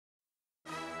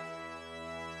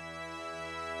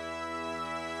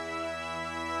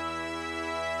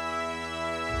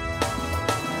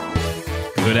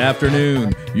Good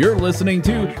afternoon. You're listening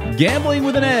to Gambling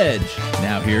with an Edge.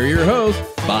 Now here are your hosts,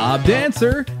 Bob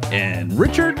Dancer and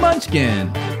Richard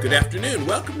Munchkin. Good afternoon.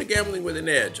 Welcome to Gambling with an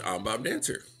Edge. I'm Bob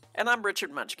Dancer. And I'm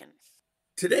Richard Munchkin.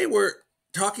 Today we're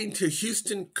talking to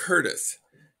Houston Curtis,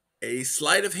 a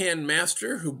sleight of hand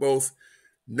master who both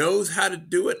knows how to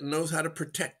do it and knows how to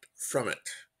protect from it.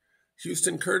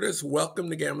 Houston Curtis, welcome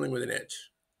to Gambling with an Edge.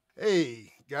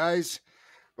 Hey, guys.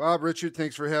 Bob, Richard,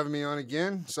 thanks for having me on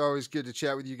again. It's always good to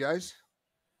chat with you guys.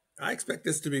 I expect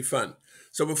this to be fun.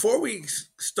 So before we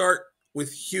start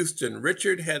with Houston,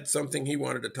 Richard had something he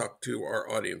wanted to talk to our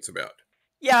audience about.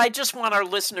 Yeah, I just want our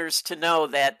listeners to know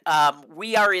that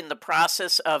we are in the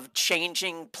process of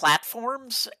changing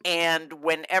platforms, and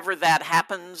whenever that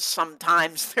happens,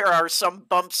 sometimes there are some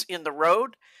bumps in the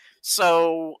road.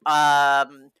 So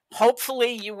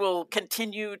hopefully you will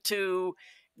continue to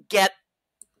get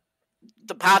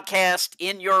the podcast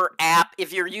in your app.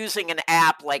 If you're using an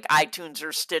app like iTunes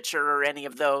or Stitcher or any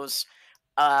of those,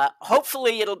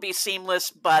 hopefully it'll be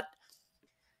seamless, but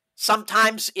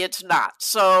sometimes it's not.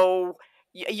 So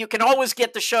you can always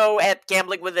get the show at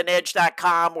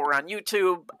gamblingwithanedge.com or on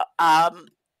YouTube.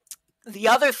 The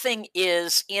other thing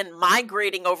is, in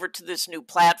migrating over to this new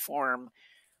platform,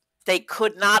 they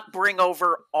could not bring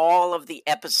over all of the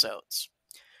episodes.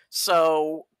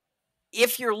 So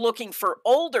if you're looking for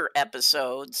older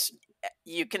episodes,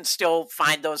 you can still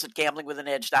find those at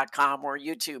gamblingwithanedge.com or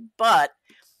YouTube. But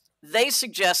they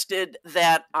suggested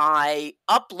that I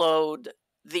upload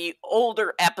the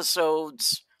older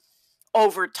episodes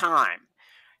over time.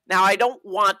 Now, I don't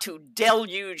want to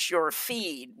deluge your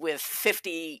feed with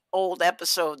 50 old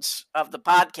episodes of the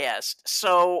podcast.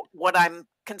 So what I'm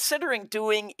considering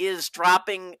doing is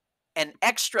dropping an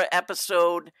extra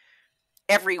episode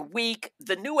every week.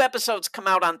 The new episodes come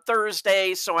out on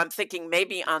Thursday, so I'm thinking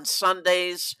maybe on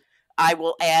Sundays I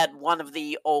will add one of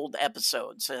the old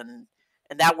episodes, and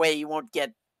that way you won't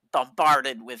get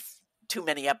bombarded with too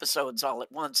many episodes all at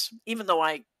once, even though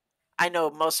I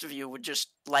know most of you would just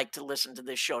like to listen to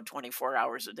this show 24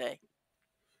 hours a day.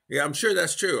 Yeah, I'm sure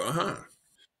that's true.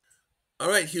 All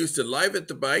right, Houston, Live at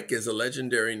the Bike is a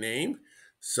legendary name.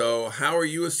 So how are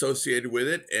you associated with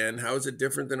it, and how is it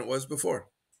different than it was before?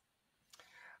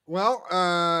 Well,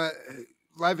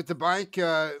 Live at the Bike,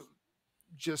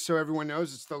 just so everyone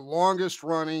knows, it's the longest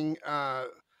running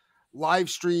live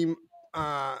stream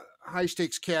high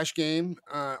stakes cash game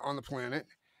on the planet.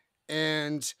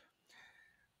 And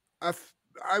I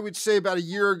would say about a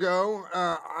year ago,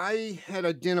 I had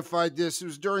identified this, it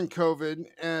was during COVID,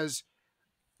 as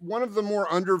one of the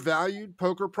more undervalued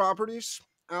poker properties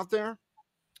out there.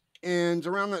 And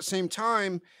around that same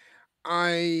time,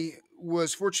 I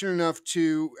was fortunate enough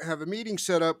to have a meeting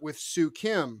set up with Soo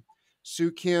Kim.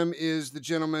 Soo Kim is the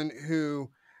gentleman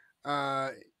who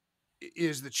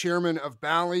is the chairman of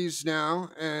Bally's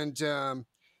now. And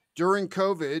during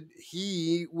COVID,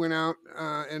 he went out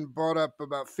and bought up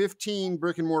about 15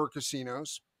 brick and mortar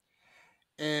casinos.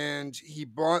 And he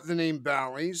bought the name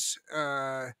Bally's.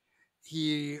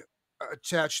 He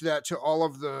attached that to all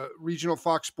of the regional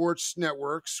Fox Sports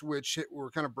networks, which were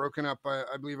kind of broken up, I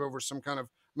believe, over some kind of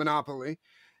monopoly.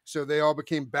 So they all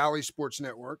became Bally Sports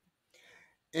Network.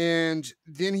 And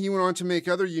then he went on to make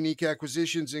other unique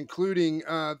acquisitions, including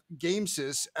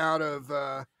GameSys out of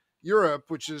Europe,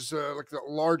 which is like the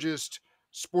largest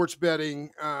sports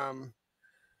betting,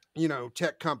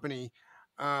 tech company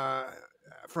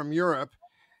from Europe.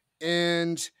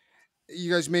 And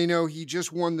you guys may know he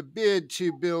just won the bid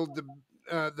to build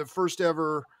the first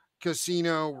ever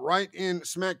casino right in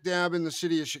smack dab in the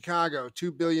city of Chicago,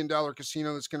 $2 billion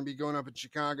casino that's going to be going up in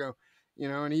Chicago,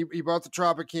 and he bought the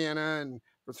Tropicana and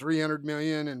for $300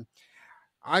 million. And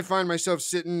I find myself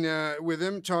sitting with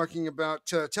him talking about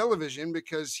television,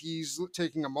 because he's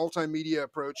taking a multimedia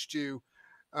approach to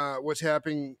what's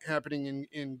happening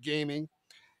in gaming.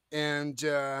 And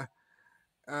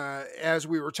as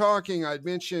we were talking, I'd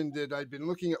mentioned that I'd been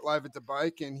looking at Live at the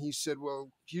Bike, and he said,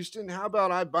 well, Houston, how about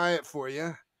I buy it for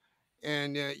you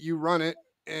and you run it,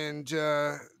 and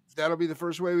that'll be the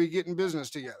first way we get in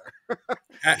business together.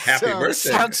 Happy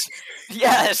birthday.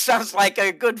 It sounds like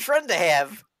a good friend to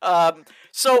have.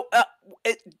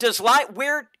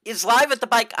 Where is Live at the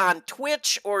Bike on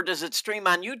Twitch, or does it stream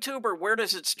on YouTube, or where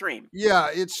does it stream? Yeah,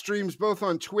 it streams both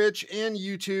on Twitch and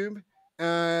YouTube.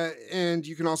 And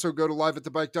you can also go to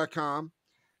liveatthebike.com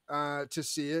to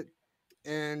see it.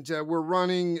 And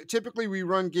typically we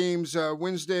run games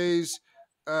Wednesdays,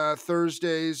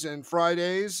 Thursdays, and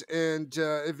Fridays. And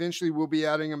eventually we'll be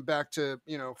adding them back to,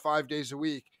 5 days a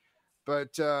week.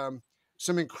 But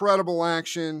some incredible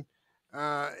action.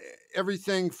 uh,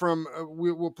 everything from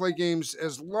we'll play games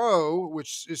as low,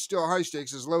 which is still high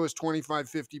stakes, as low as 25,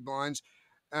 50 blinds,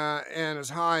 and as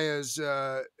high as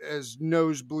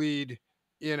nosebleed,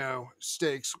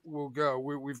 stakes will go.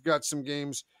 We've got some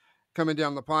games coming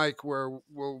down the pike where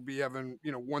we'll be having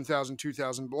 1,000,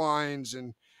 2,000 blinds,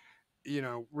 and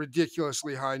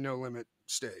ridiculously high no limit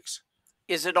stakes.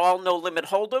 Is it all no limit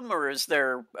hold'em, or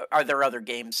are there other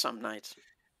games some nights?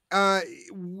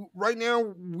 Right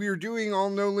now we're doing all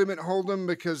no limit hold'em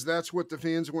because that's what the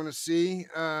fans want to see.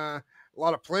 A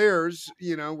lot of players,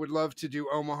 would love to do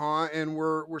Omaha, and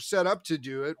we're set up to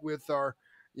do it with our,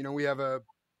 we have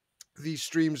these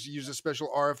streams use a special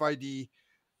RFID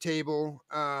table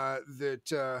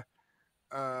that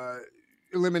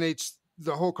eliminates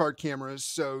the whole card cameras.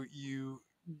 So you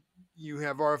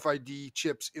have RFID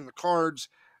chips in the cards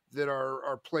that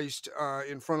are placed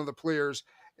in front of the players,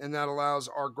 and that allows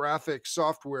our graphics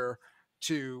software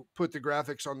to put the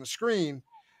graphics on the screen,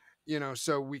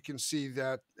 so we can see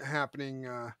that happening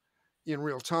in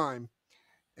real time.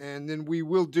 And then we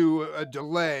will do a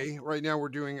delay. Right now we're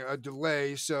doing a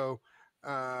delay, so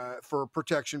for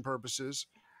protection purposes.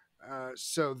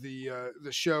 So the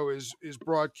show is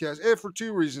broadcast, and for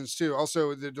two reasons too.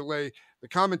 Also, the delay, the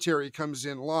commentary comes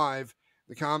in live.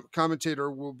 The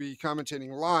commentator will be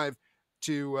commentating live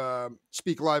to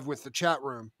speak live with the chat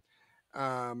room.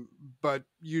 But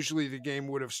usually the game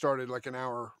would have started like an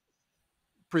hour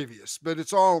previous. But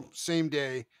it's all same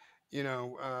day,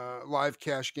 live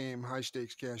cash game, high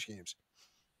stakes cash games.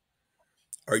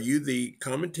 Are you the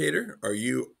commentator? Are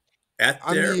you at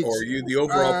I'm there, the or are you the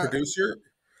overall producer?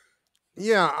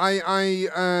 Yeah,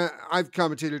 I've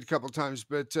commentated a couple of times,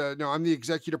 but no, I'm the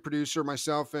executive producer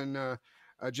myself, and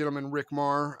a gentleman, Rick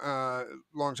Marr,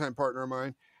 longtime partner of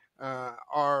mine,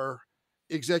 are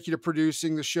executive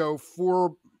producing the show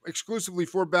exclusively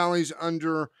for Bally's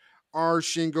under our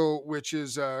shingle, which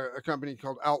is a company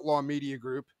called Outlaw Media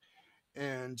Group,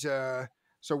 and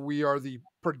so we are the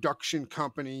production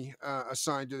company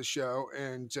assigned to the show,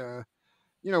 and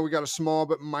we got a small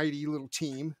but mighty little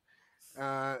team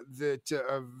that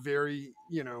are very,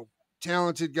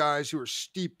 talented guys who are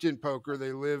steeped in poker.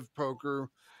 They live poker,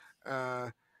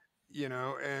 and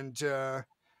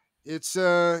it's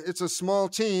a small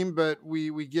team, but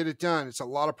we get it done. It's a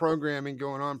lot of programming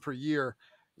going on per year.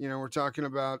 We're talking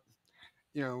about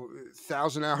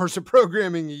 1,000 hours of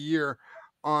programming a year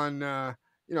on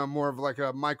more of like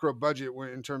a micro budget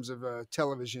in terms of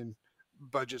television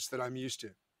budgets that I'm used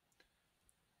to.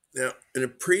 Now, in a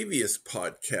previous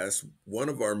podcast, one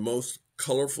of our most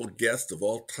colorful guests of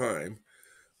all time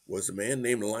was a man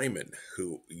named Limon,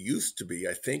 who used to be,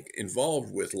 I think,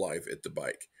 involved with Live at the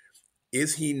Bike.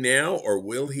 Is he now, or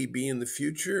will he be in the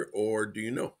future, or do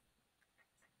you know?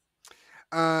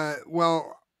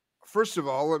 Well, first of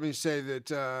all, let me say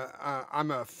that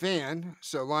I'm a fan.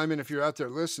 So, Limon, if you're out there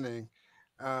listening,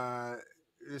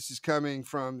 this is coming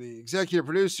from the executive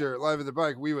producer at Live at the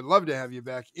Bike. We would love to have you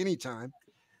back anytime,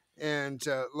 and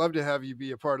love to have you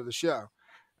be a part of the show.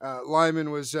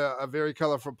 Limon was a very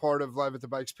colorful part of Live at the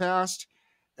Bike's past,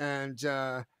 and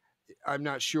I'm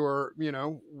not sure,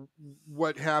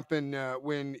 what happened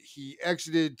when he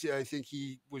exited. I think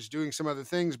he was doing some other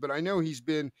things, but I know he's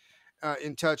been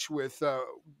in touch with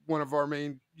one of our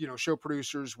main, show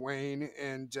producers, Wayne,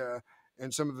 and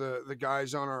some of the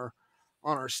guys on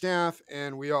our staff,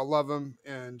 and we all love him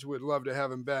and would love to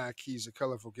have him back. He's a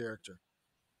colorful character.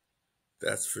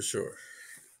 That's for sure.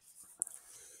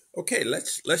 Okay,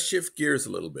 let's shift gears a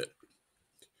little bit.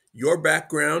 Your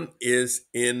background is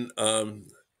in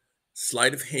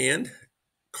sleight of hand,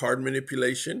 card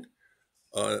manipulation.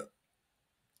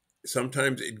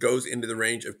 Sometimes it goes into the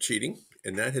range of cheating,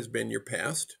 and that has been your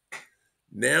past.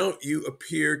 Now you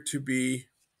appear to be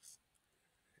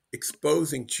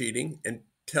exposing cheating and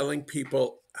telling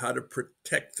people how to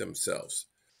protect themselves.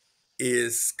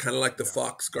 Is kind of like the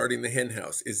fox guarding the hen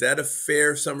house. Is that a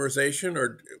fair summarization,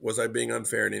 or was I being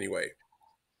unfair in any way?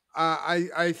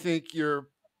 I think you're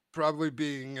probably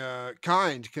being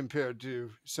kind compared to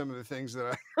some of the things that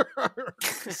I heard.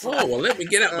 Oh, well, let me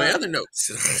get out my other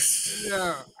notes.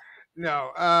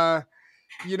 No. I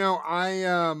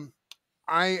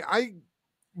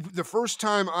the first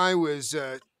time I was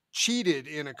cheated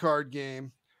in a card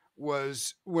game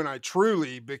was when I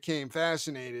truly became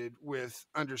fascinated with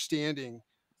understanding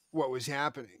what was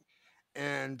happening.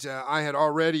 And I had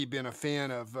already been a fan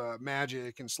of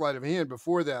magic and sleight of hand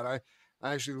before that. I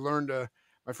actually learned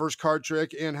my first card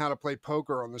trick and how to play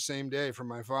poker on the same day from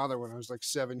my father when I was like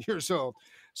 7 years old.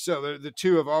 So the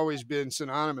two have always been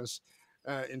synonymous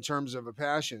in terms of a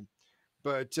passion.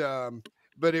 But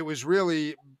but it was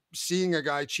really seeing a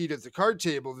guy cheat at the card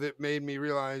table that made me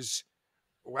realize,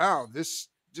 wow, this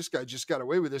guy just got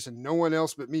away with this, and no one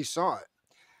else but me saw it.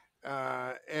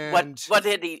 And what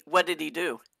did he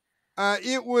do?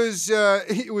 it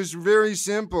was very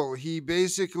simple. He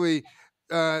basically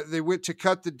they went to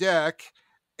cut the deck,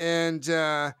 and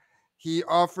he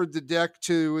offered the deck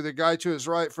to the guy to his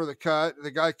right for the cut.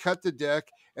 The guy cut the deck,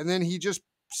 and then he just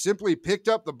simply picked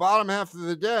up the bottom half of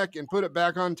the deck and put it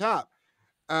back on top.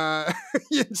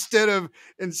 Instead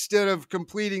of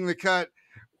completing the cut,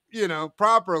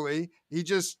 properly, he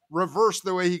just reversed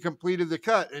the way he completed the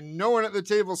cut, and no one at the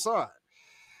table saw it.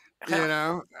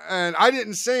 And I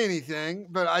didn't say anything,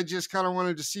 but I just kind of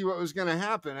wanted to see what was going to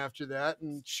happen after that.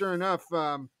 And sure enough,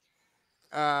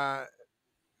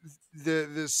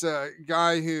 this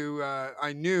guy who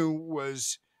I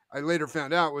later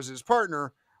found out was his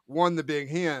partner, won the big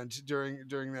hand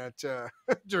during that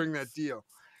during that deal.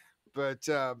 But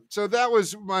so that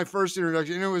was my first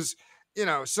introduction, and it was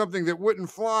something that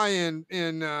wouldn't fly in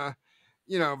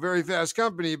very fast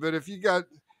company. But if you got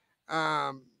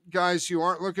guys who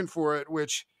aren't looking for it,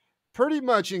 which pretty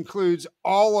much includes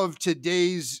all of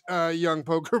today's young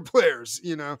poker players,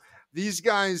 these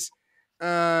guys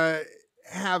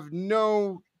have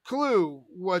no clue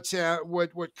what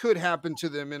could happen to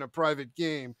them in a private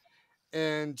game,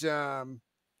 and so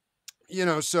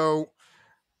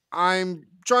I'm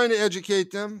trying to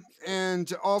educate them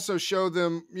and also show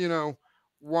them,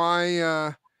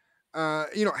 why,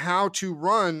 how to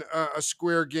run a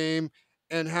square game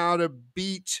and how to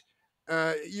beat.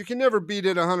 You can never beat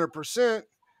it 100%,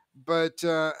 but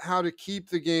how to keep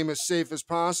the game as safe as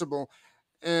possible.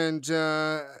 And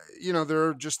there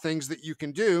are just things that you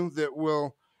can do that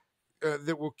will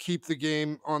keep the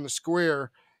game on the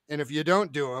square. And if you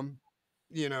don't do them,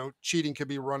 cheating could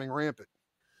be running rampant.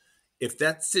 If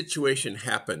that situation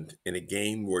happened in a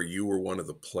game where you were one of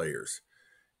the players,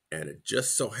 and it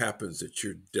just so happens that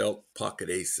you're dealt pocket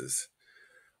aces,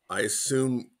 I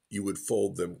assume you would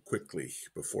fold them quickly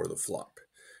before the flop.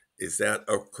 Is that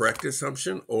a correct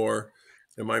assumption, or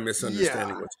am I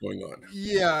misunderstanding what's going on?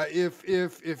 Yeah,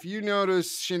 if you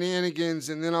notice shenanigans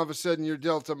and then all of a sudden you're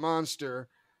dealt a monster,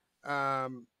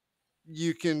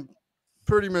 you can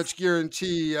pretty much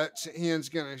guarantee that hand's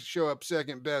going to show up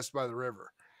second best by the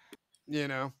river.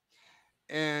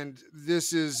 And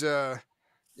this is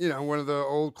one of the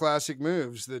old classic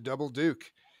moves, the double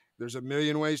duke. There's a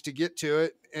million ways to get to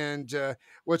it. And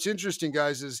what's interesting,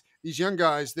 guys, is these young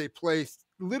guys, they play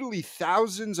literally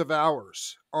thousands of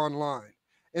hours online,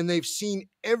 and they've seen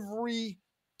every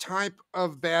type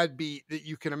of bad beat that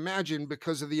you can imagine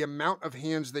because of the amount of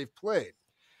hands they've played.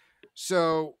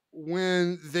 So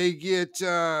when they get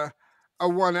a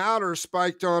one-outer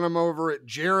spiked on them over at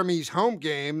Jeremy's home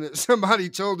game that somebody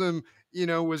told them,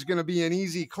 was going to be an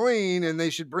easy clean and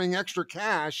they should bring extra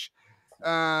cash,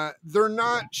 they're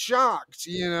not shocked,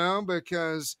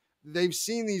 because they've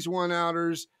seen these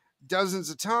one-outers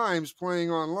dozens of times playing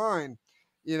online,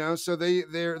 so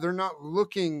they're not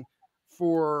looking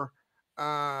for,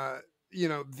 the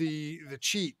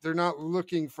cheat. They're not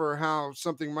looking for how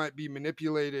something might be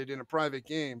manipulated in a private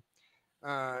game.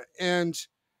 And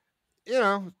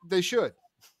they should.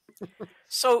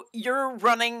 So you're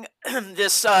running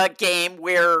this game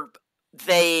where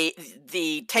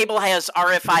the table has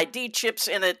RFID chips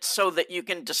in it so that you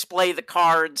can display the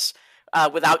cards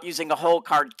without using a whole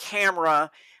card camera.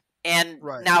 And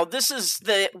now this is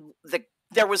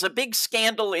there was a big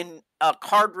scandal in a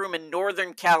card room in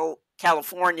Northern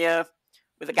California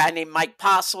with a guy named Mike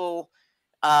Postel,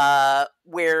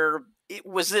 where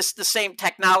was this the same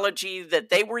technology that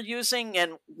they were using,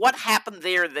 and what happened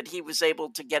there that he was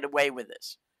able to get away with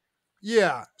this?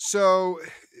 Yeah, so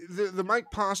the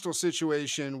Mike Postel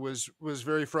situation was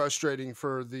very frustrating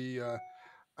for the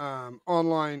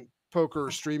online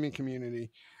poker streaming community,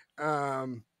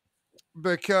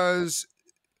 because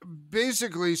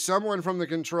basically someone from the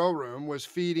control room was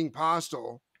feeding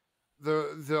Postel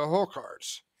the whole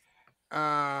cards,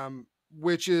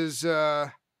 which is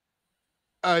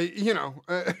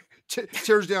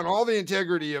tears down all the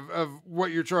integrity of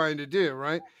what you're trying to do,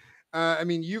 right? I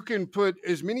mean, you can put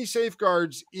as many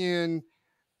safeguards in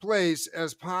place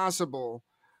as possible,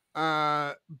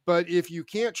 but if you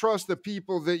can't trust the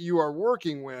people that you are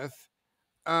working with,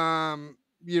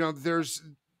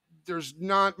 there's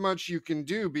not much you can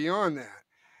do beyond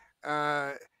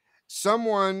that.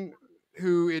 Someone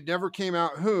who it never came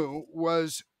out who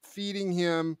was feeding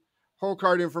him whole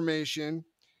card information,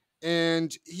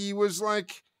 and he was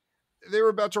like, they were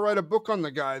about to write a book on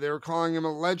the guy. They were calling him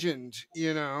a legend.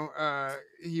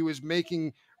 He was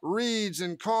making reads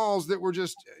and calls that were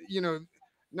just,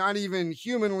 not even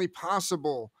humanly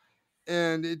possible.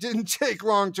 And it didn't take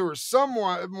long to where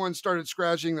someone started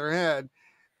scratching their head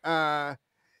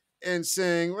and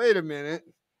saying, "Wait a minute,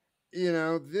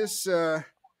 this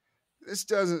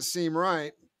doesn't seem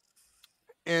right."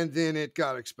 And then it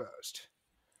got exposed.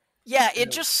 Yeah, it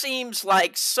just seems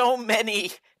like so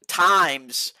many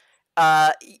times,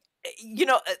 uh,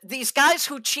 these guys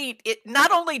who cheat,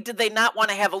 not only did they not want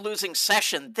to have a losing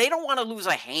session, they don't want to lose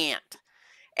a hand.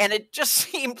 And it just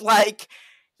seemed like,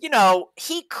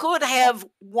 he could have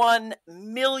won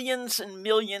millions and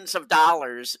millions of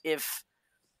dollars if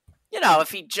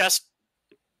he just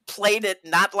played it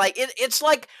not like it. It's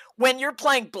like when you're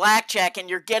playing blackjack and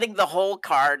you're getting the whole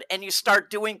card and you start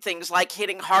doing things like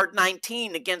hitting hard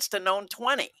 19 against a known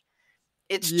 20.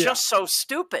 It's just so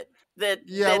stupid that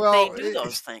they do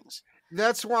those things.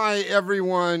 That's why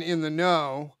everyone in the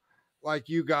know, like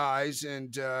you guys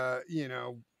and the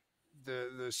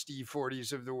Steve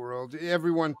 40s of the world,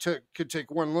 everyone could take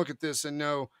one look at this and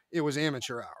know it was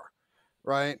amateur hour,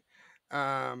 right?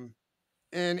 And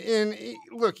in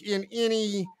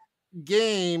any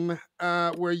game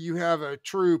where you have a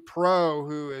true pro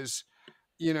who is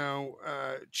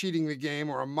cheating the game,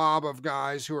 or a mob of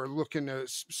guys who are looking to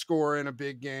score in a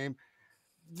big game,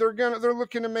 they're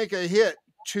looking to make a hit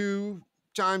 2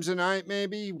 times a night,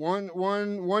 maybe one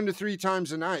to 3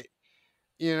 times a night.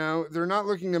 They're not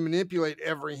looking to manipulate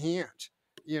every hand.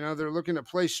 They're looking to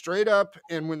play straight up,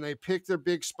 and when they pick their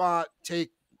big spot,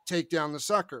 take down the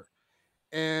sucker.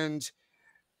 And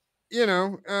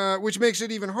which makes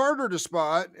it even harder to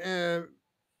spot. But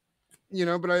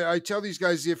I tell these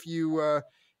guys, if you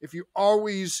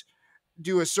always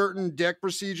do a certain deck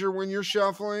procedure when you're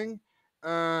shuffling,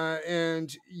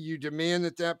 and you demand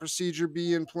that procedure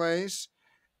be in place,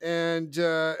 and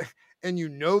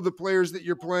the players that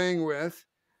you're playing with,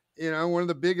 one of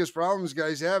the biggest problems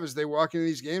guys have is they walk into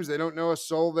these games, they don't know a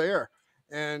soul there.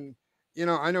 And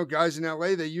I know guys in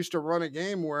LA, they used to run a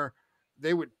game where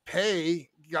they would pay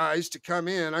guys to come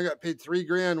in. I got paid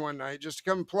 $3,000 one night just to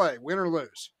come and play, win or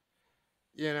lose,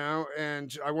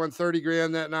 and I won 30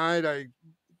 grand that night. I,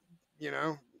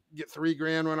 get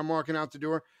 $3,000 when I'm walking out the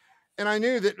door. And I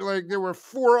knew that like there were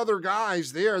 4 other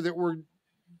guys there that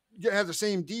had the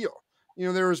same deal.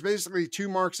 There was basically 2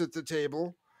 marks at the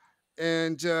table,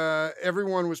 and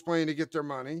everyone was playing to get their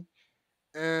money.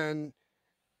 And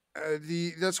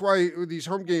that's why these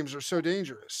home games are so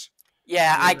dangerous.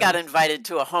 Yeah, I got invited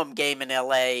to a home game in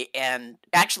LA, and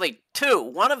actually 2.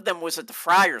 One of them was at the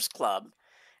Friars Club,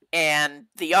 and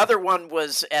the other one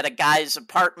was at a guy's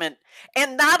apartment.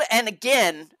 And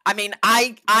again, I mean,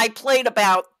 I played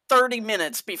about 30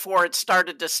 minutes before it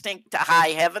started to stink to high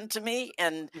heaven to me,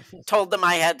 and told them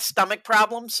I had stomach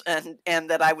problems and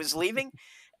that I was leaving.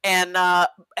 And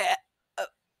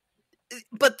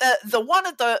but the one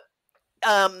at the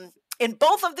in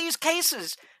both of these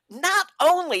cases, not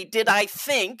only did I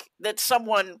think that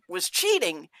someone was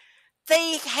cheating,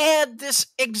 they had this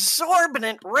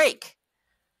exorbitant rake.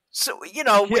 So,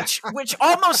 which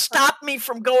almost stopped me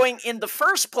from going in the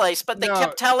first place, but they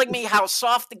kept telling me how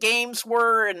soft the games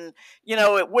were, and,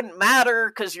 it wouldn't matter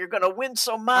because you're going to win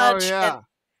so much. Oh, yeah.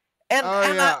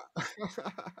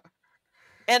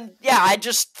 And I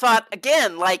just thought,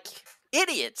 again, like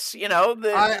idiots,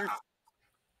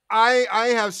 I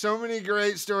have so many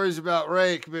great stories about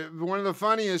rake, but one of the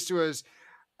funniest was,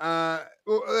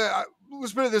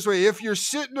 let's put it this way. If you're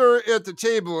sitting at the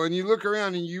table and you look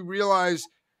around and you realize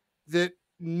that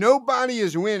nobody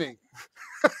is winning,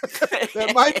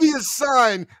 that might be a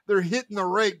sign they're hitting the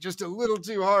rake just a little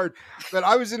too hard. But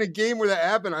I was in a game where that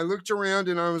happened. I looked around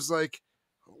and I was like,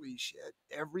 holy shit,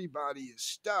 everybody is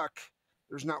stuck.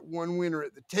 There's not one winner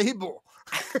at the table,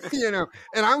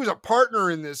 and I was a partner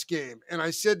in this game. And I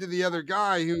said to the other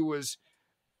guy who was,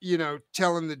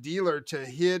 telling the dealer to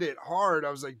hit it hard,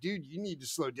 I was like, dude, you need to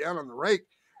slow down on the rake.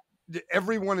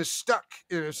 Everyone is stuck.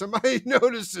 If somebody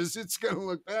notices, it's going to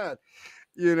look bad,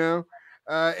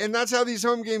 and that's how these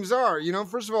home games are.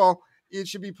 First of all, it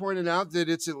should be pointed out that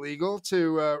it's illegal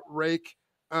to rake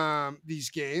these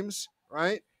games,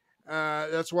 right?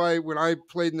 That's why when I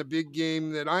played in the big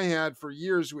game that I had for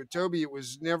years with Toby, it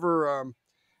was never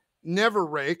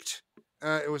raked.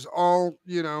 It was all,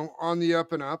 on the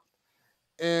up and up.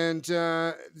 And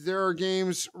there are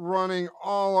games running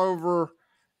all over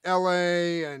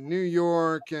LA and New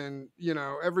York and,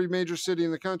 every major city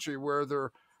in the country where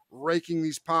they're raking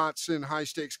these pots in high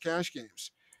stakes cash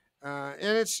games.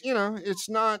 And it's, it's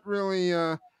not really,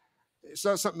 it's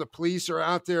not something the police are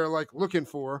out there like looking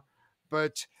for,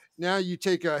 but now you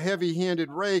take a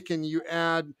heavy-handed rake and you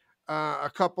add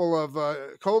a couple of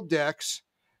cold decks,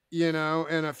 and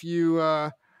a few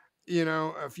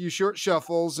a few short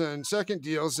shuffles and second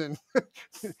deals, and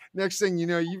next thing you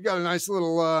know, you've got a nice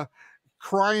little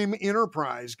crime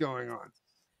enterprise going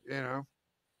on.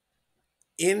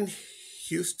 In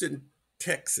Houston,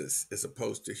 Texas, as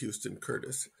opposed to Houston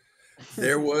Curtis,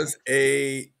 there was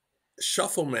a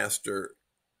Shufflemaster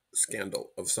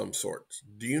scandal of some sort.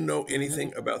 Do you know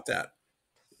anything about that?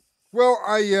 Well,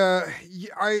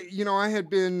 I had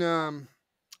been,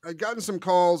 I'd gotten some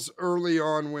calls early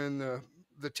on when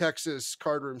the Texas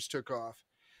card rooms took off,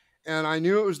 and I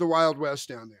knew it was the Wild West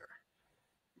down there.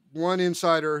 One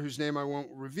insider, whose name I won't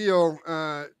reveal,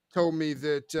 told me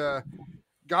that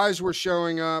guys were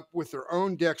showing up with their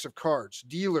own decks of cards,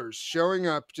 dealers showing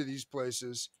up to these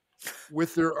places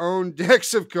with their own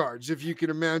decks of cards, if you can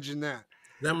imagine that.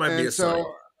 That might be a sign.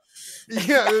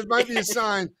 Yeah, it might be a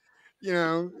sign,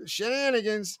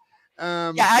 shenanigans.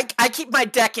 Yeah, I keep my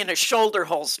deck in a shoulder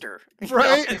holster.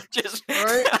 Right? Just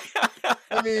right?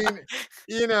 I mean,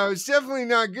 it's definitely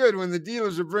not good when the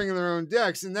dealers are bringing their own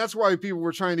decks, and that's why people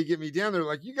were trying to get me down there.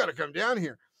 Like, you got to come down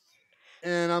here,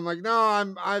 and I'm like,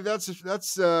 no,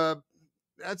 that's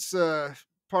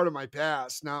part of my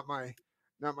past, not my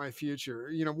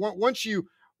future.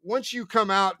 Once you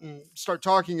come out and start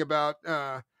talking about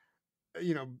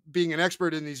being an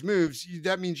expert in these moves,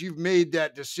 that means you've made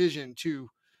that decision to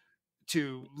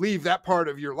leave that part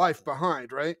of your life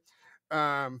behind, right?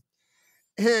 And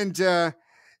the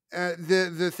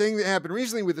thing that happened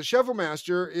recently with the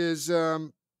Shufflemaster is, I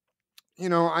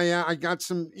got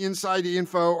some inside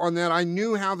info on that. I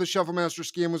knew how the Shufflemaster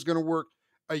scam was going to work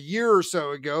a year or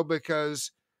so ago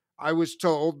because I was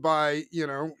told by,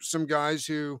 some guys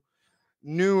who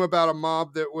knew about a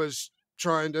mob that was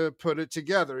trying to put it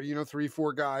together,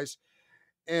 3-4 guys.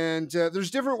 And there's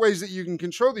different ways that you can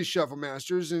control these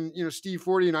Shufflemasters. And, Steve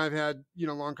Forty and I've had,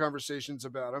 long conversations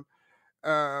about them.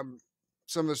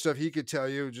 Some of the stuff he could tell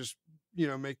you just,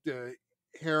 make the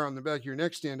hair on the back of your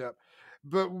neck stand up.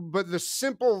 But the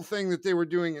simple thing that they were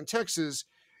doing in Texas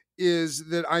is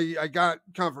that I got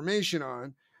confirmation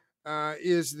on,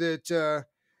 is that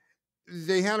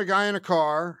they had a guy in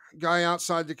a guy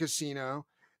outside the casino.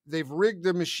 They've rigged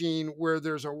the machine where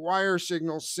there's a wire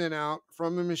signal sent out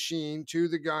from the machine to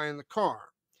the guy in the car.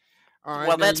 All right.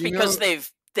 Well, that's because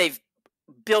they've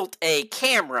built a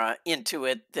camera into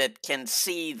it that can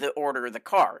see the order of the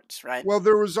cards, right? Well,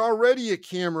 there was already a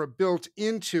camera built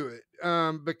into it,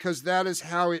 because that is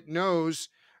how it knows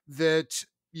that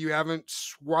you haven't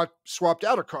swapped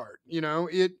out a card.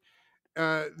 The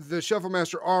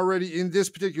Shufflemaster already, in this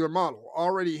particular model,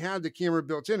 already had the camera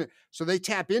built in it. So they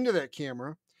tap into that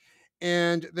camera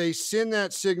and they send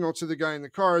that signal to the guy in the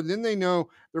car. And then they know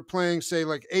they're playing, say,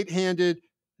 like 8-handed,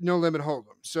 no limit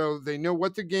hold'em. So they know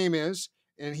what the game is,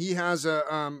 and he has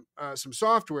some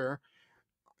software.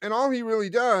 And all he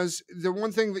really does, the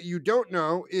one thing that you don't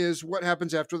know is what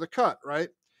happens after the cut, right?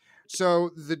 So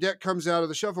the deck comes out of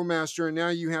the Shufflemaster, and now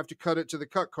you have to cut it to the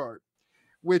cut card,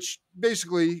 which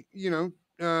basically,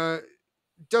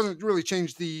 doesn't really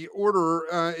change the order.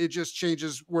 It just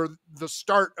changes where the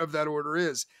start of that order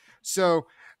is. So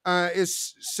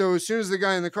as soon as the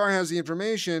guy in the car has the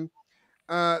information,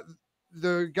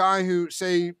 the guy who,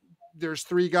 say there's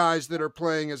 3 guys that are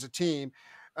playing as a team,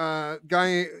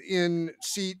 guy in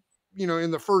seat, in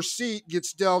the first seat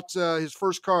gets dealt his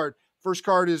first card. First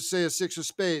card is, say, a 6 of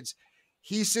spades.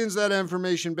 He sends that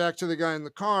information back to the guy in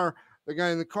the car. The guy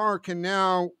in the car can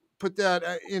now put that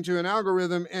into an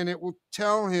algorithm, and it will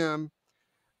tell him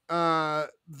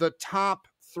the top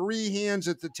 3 hands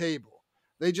at the table.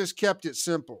 They just kept it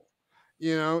simple,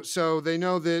 so they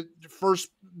know that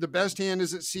the best hand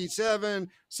is at seat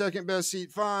 7, second best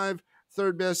seat 5,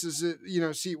 third best is at,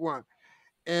 seat 1.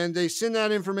 And they send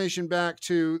that information back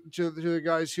to the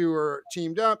guys who are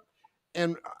teamed up.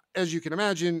 And as you can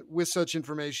imagine, with such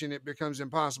information, it becomes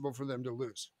impossible for them to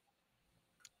lose.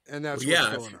 And that's what's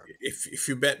going on. If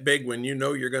you bet big when you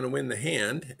know you're going to win the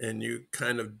hand, and you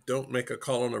kind of don't make a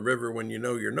call on a river when you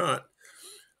know you're not,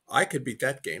 I could beat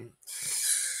that game.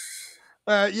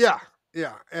 Yeah.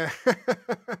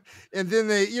 And then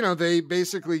they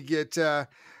basically get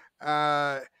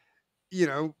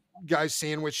guys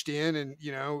sandwiched in, and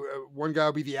one guy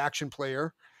will be the action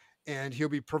player, and he'll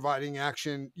be providing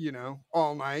action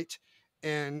all night.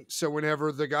 And so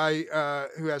whenever the guy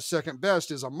who has second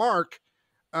best is a mark,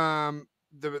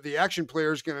 the action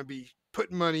player is going to be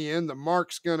putting money in. The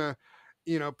mark's going to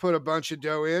put a bunch of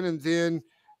dough in, and then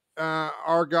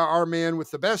our man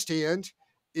with the best hand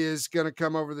is going to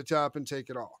come over the top and take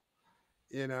it all.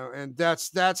 And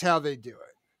that's how they do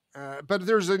it. But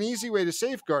there's an easy way to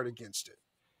safeguard against it.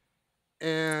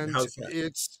 And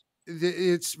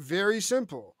it's very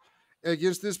simple.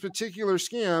 against this particular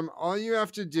scam, all you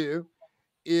have to do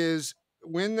is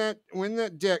when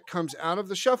that deck comes out of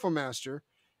the Shufflemaster,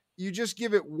 you just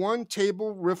give it one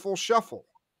table riffle shuffle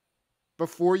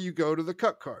before you go to the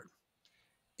cut card.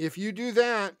 If you do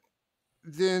that,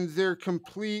 then their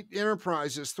complete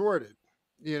enterprise is thwarted.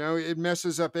 It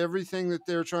messes up everything that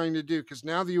they're trying to do, because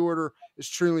now the order is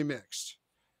truly mixed,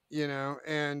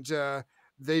 and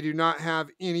they do not have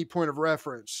any point of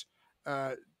reference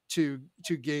to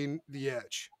gain the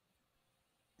edge.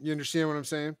 You understand what I'm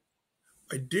saying?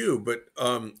 I do, but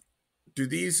do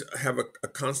these have a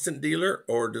constant dealer,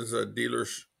 or does a dealer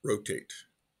rotate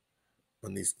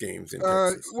on these games in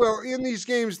Texas? Well, in these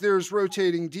games, there's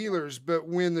rotating dealers, but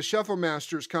when the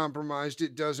Shufflemaster is compromised,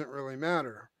 it doesn't really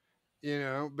matter,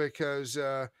 because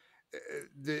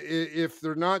if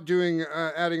they're not doing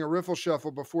adding a riffle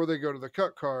shuffle before they go to the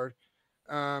cut card,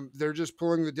 they're just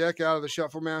pulling the deck out of the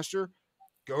Shufflemaster,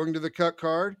 going to the cut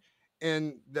card,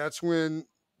 and that's when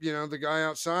the guy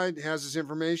outside has his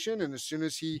information, and as soon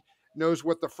as he knows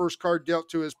what the first card dealt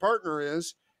to his partner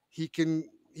is, he can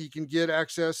get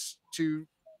access to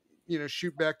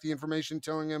shoot back the information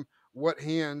telling him what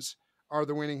hands are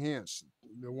the winning hands,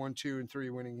 the 1, 2, and 3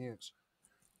 winning hands.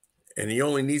 And he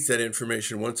only needs that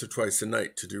information once or twice a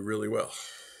night to do really well.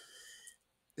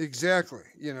 Exactly.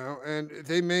 And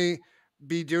they may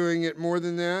be doing it more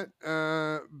than that,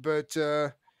 but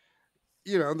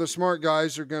the smart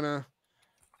guys are gonna,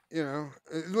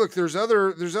 look. There's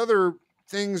other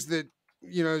things that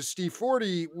Steve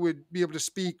Forty would be able to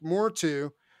speak more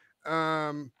to.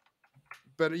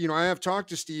 But I have talked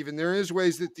to Steve, and there is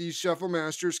ways that these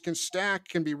Shufflemasters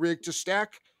can be rigged to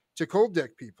stack to cold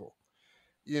deck people.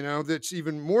 That's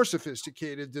even more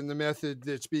sophisticated than the method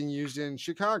that's being used in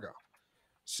Chicago.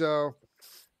 So,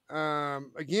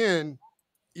 again,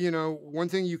 one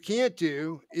thing you can't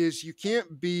do is you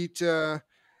can't beat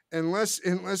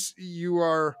unless you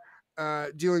are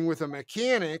dealing with a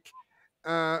mechanic,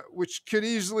 which could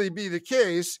easily be the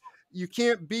case. You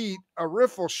can't beat a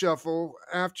riffle shuffle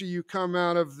after you come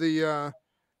out of the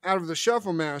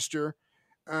Shufflemaster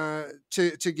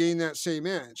to gain that same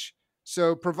edge.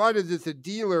 So, provided that the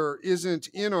dealer isn't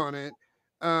in on it,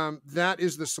 that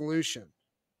is the solution.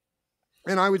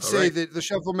 And I would say that the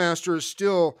Shufflemaster is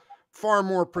still far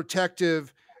more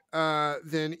protective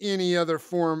than any other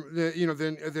form,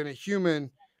 than a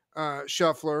human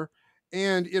shuffler,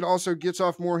 and it also gets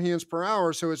off more hands per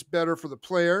hour, so it's better for the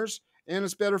players and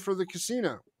it's better for the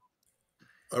casino.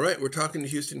 All right, we're talking to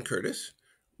Houston Curtis.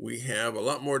 We have a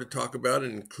lot more to talk about,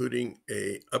 including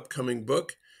a upcoming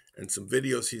book and some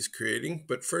videos he's creating.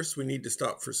 But first, we need to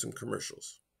stop for some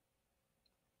commercials.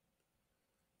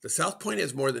 The South Point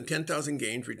has more than 10,000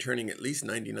 games, returning at least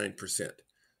 99%.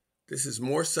 This is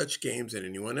more such games than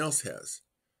anyone else has.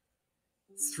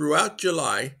 Throughout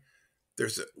July,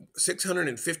 there's a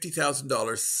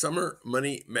 $650,000 Summer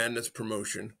Money Madness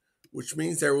promotion, which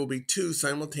means there will be 2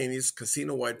 simultaneous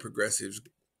casino-wide progressives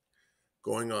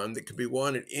going on that can be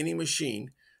won at any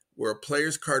machine where a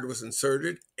player's card was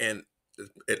inserted and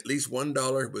at least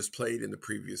 $1 was played in the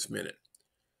previous minute.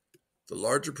 The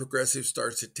larger progressive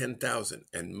starts at 10,000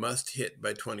 and must hit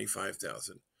by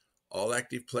 25,000. All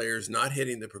active players not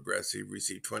hitting the progressive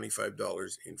receive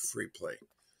 $25 in free play.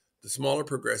 The smaller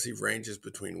progressive ranges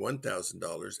between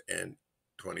 $1,000 and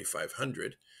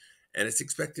 $2,500, and it's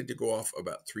expected to go off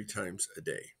about 3 times a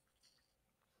day.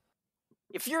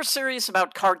 If you're serious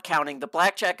about card counting, the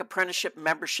Blackjack Apprenticeship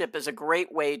membership is a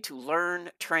great way to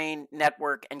learn, train,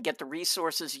 network, and get the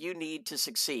resources you need to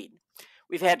succeed.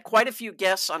 We've had quite a few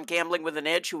guests on Gambling with an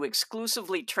Edge who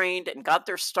exclusively trained and got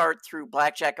their start through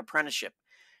Blackjack Apprenticeship.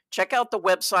 Check out the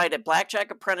website at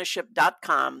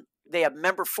blackjackapprenticeship.com. They have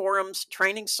member forums,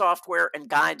 training software, and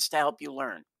guides to help you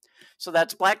learn. So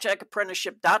that's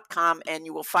blackjackapprenticeship.com, and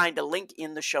you will find a link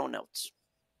in the show notes.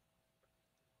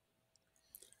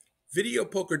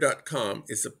 Videopoker.com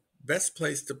is the best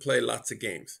place to play lots of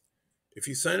games. If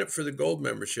you sign up for the Gold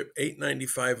membership,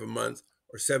 $8.95 a month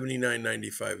or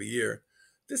 $79.95 a year,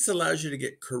 this allows you to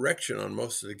get correction on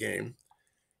most of the game.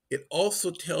 It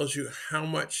also tells you how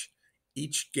much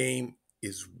each game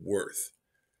is worth.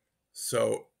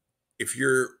 So if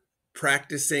you're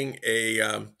practicing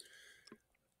a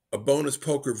bonus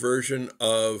poker version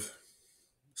of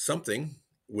something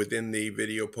within the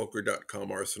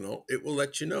videopoker.com arsenal, it will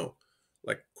let you know,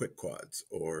 like quick quads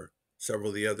or several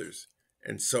of the others.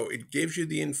 And so it gives you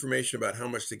the information about how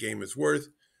much the game is worth,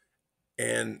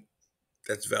 and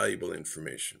that's valuable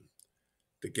information.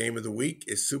 The game of the week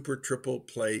is Super Triple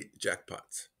Play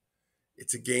Jackpots.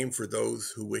 It's a game for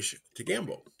those who wish to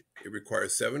gamble. It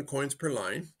requires 7 coins per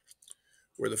line,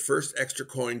 where the first extra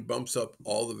coin bumps up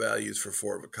all the values for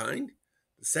 4 of a kind.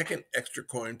 The second extra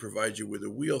coin provides you with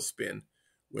a wheel spin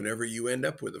whenever you end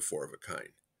up with a 4 of a kind.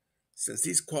 Since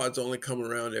these quads only come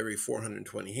around every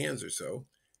 420 hands or so,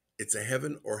 it's a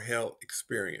heaven or hell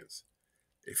experience.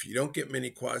 If you don't get many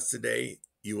quads today,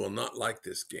 you will not like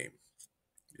this game.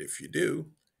 If you do,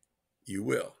 you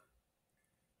will.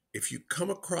 If you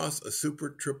come across a super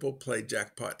triple play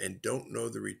jackpot and don't know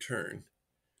the return,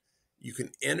 you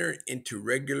can enter into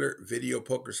regular video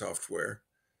poker software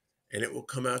and it will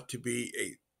come out to be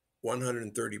a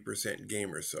 130%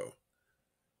 game or so.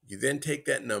 You then take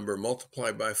that number,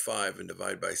 multiply by 5 and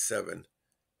divide by 7,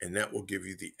 and that will give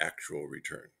you the actual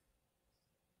return.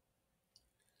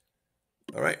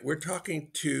 All right, we're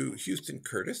talking to Houston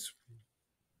Curtis.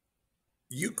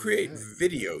 You create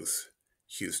videos,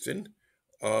 Houston.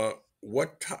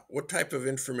 What type of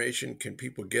information can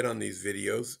people get on these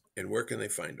videos, and where can they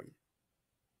find them?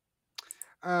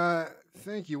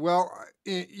 Thank you. Well,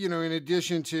 in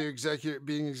addition to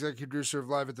being executive producer of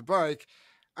Live at the Bike,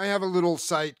 I have a little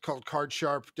site called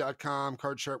cardsharp.com,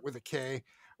 cardsharp with a K,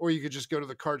 or you could just go to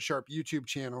the Cardsharp YouTube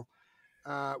channel,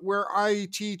 where I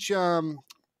teach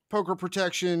poker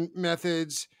protection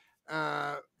methods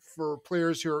for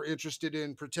players who are interested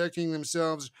in protecting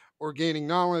themselves or gaining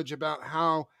knowledge about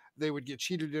how they would get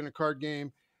cheated in a card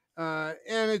game.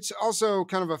 And it's also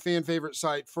kind of a fan favorite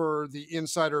site for the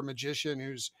insider magician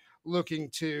who's looking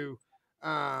to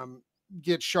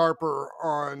get sharper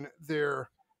on their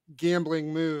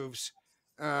gambling moves.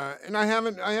 And I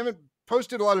haven't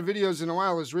posted a lot of videos in a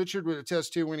while, as Richard would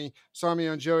attest to when he saw me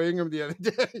on Joe Ingram the other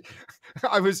day.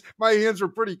 My hands were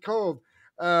pretty cold.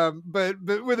 But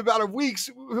with about a week's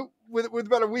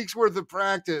worth of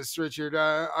practice, Richard,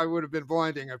 I would have been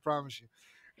blinding, I promise you.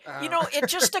 It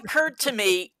just occurred to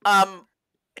me, there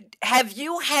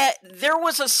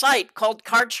was a site called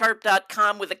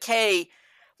cardsharp.com with a K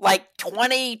like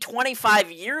 20,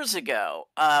 25 years ago.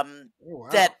 Wow.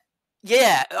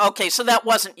 Okay, so that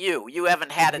wasn't you. You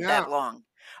haven't had it that long.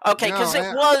 Okay, because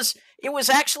it was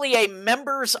actually a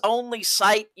members only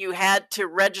site. You had to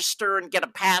register and get a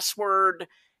password,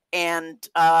 and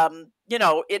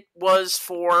it was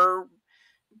for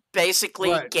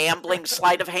basically gambling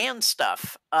sleight of hand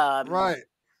stuff. Right.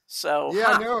 So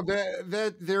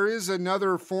that there is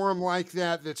another forum like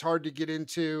that that's hard to get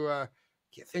into.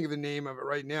 Can't think of the name of it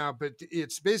right now, but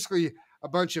it's basically a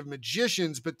bunch of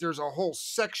magicians, but there's a whole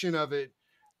section of it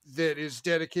that is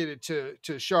dedicated to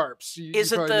sharps.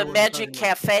 Is it the Magic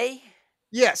Cafe?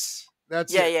 Yes,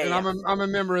 that's it. Yeah. I'm a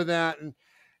member of that, and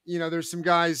there's some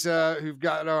guys who've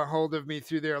got a hold of me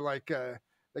through there, like the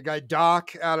guy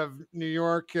Doc out of New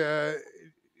York,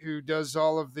 who does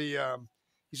all of the.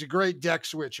 He's a great deck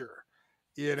switcher,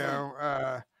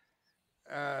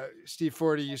 Steve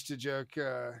Forty used to joke.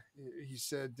 He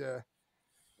said,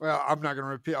 "Well, I'm not going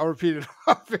to repeat. I'll repeat it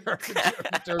off air."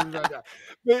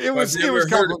 But it was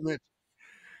complimentary.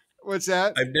 What's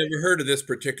that? I've never heard of this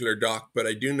particular Doc, but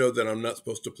I do know that I'm not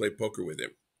supposed to play poker with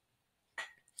him.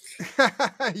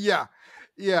 Yeah.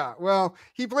 Well,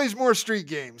 he plays more street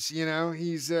games.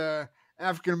 He's a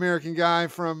African American guy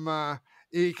from.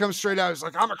 He comes straight out. He's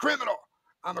like, I'm a criminal.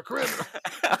 But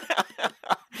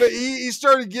he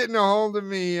started getting a hold of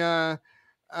me. I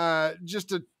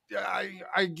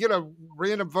get a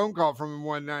random phone call from him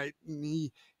one night, and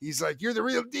he's like, "You're the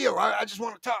real deal. I just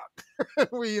want to talk."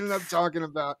 We ended up talking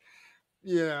about,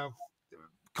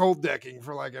 cold decking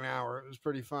for like an hour. It was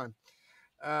pretty fun.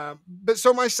 But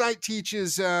so my site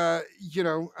teaches,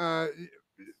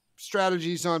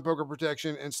 strategies on poker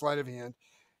protection and sleight of hand,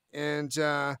 and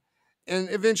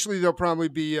eventually there'll probably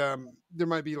be there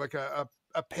might be like a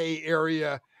pay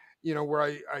area, where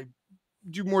I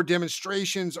do more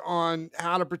demonstrations on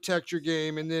how to protect your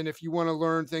game. And then if you want to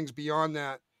learn things beyond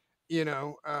that,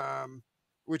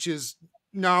 which is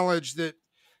knowledge that,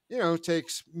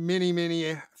 takes many,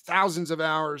 many thousands of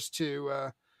hours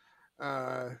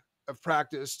of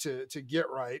practice to get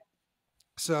right.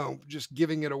 So just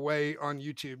giving it away on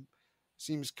YouTube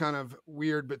seems kind of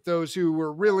weird, but those who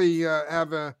were really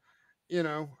have an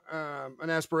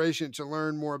aspiration to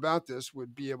learn more about this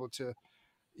would be able to,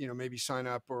 maybe sign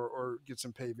up or get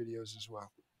some pay videos as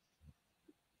well.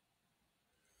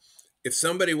 If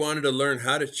somebody wanted to learn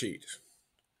how to cheat,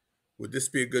 would this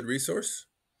be a good resource?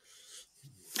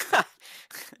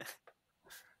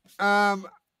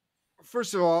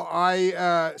 First of all,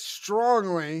 I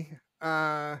strongly,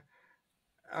 I'm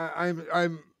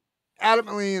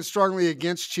adamantly and strongly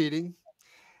against cheating.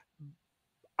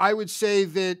 I would say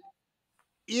that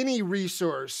any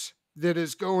resource that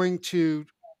is going to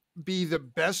be the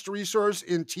best resource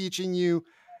in teaching you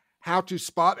how to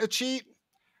spot a cheat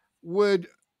would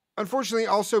unfortunately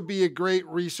also be a great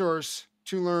resource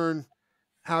to learn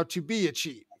how to be a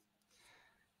cheat.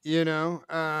 You know,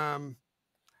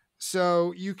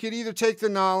 so you could either take the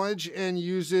knowledge and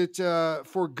use it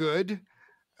for good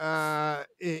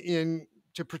in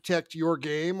to protect your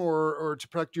game or to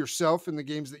protect yourself in the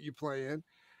games that you play in,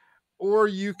 or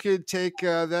you could take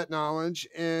that knowledge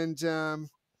and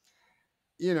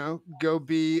go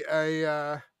be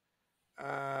uh,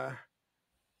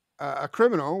 a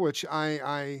criminal, which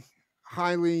I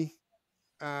highly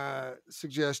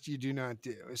suggest you do not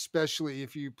do, especially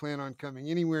if you plan on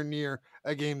coming anywhere near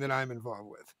a game that I'm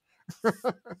involved with.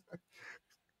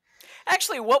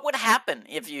 Actually, what would happen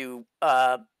if you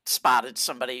spotted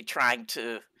somebody trying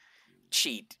to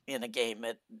cheat in a game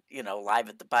at live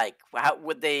at the bike? How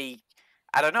would they?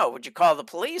 I don't know. Would you call the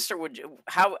police, or would you?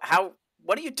 How?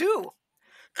 What do you do?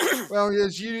 Well,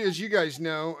 as you guys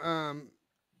know,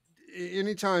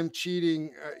 anytime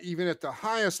cheating, even at the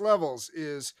highest levels,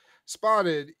 is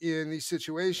spotted in these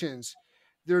situations,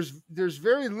 there's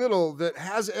very little that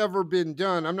has ever been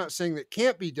done. I'm not saying that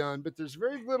can't be done, but there's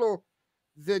very little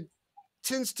that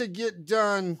tends to get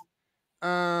done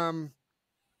from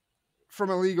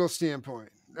a legal standpoint.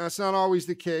 That's not always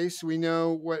the case. We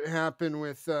know what happened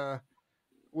with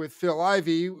Phil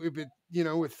Ivey, but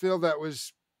with Phil,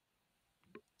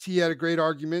 he had a great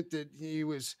argument that he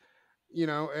was,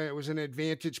 it was an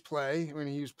advantage play when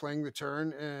he was playing the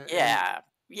turn. Yeah,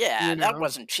 that Know,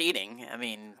 wasn't cheating. I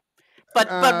mean, but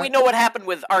uh, we know what happened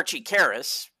with Archie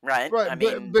Karras, right? right. I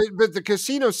But, mean, but, but the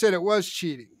casino said it was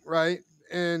cheating, right?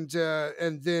 And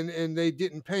they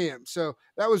didn't pay him. So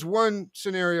that was one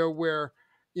scenario where,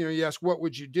 you ask, what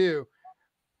would you do?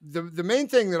 The main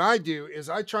thing that I do is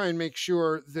I try and make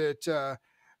sure that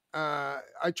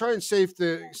I try and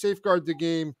safeguard the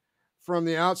game from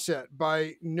the outset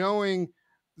by knowing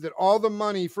that all the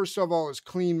money, first of all, is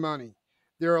clean money.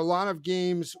 There are a lot of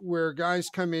games where guys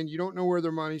come in, you don't know where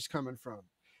their money's coming from.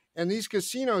 And these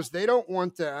casinos, they don't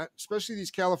want that, especially these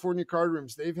California card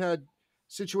rooms. They've had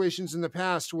situations in the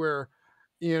past where,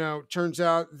 turns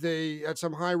out they had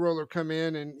some high roller come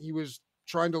in and he was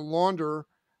trying to launder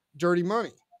dirty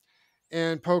money.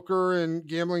 And poker and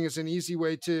gambling is an easy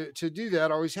way to do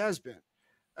that, always has been.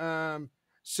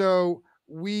 So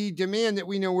we demand that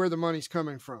we know where the money's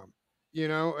coming from.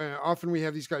 Often we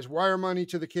have these guys wire money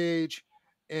to the cage,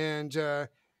 and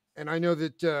I know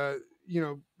that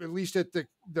at least at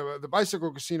the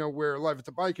bicycle casino where Live at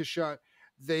the Bike is shot,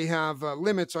 they have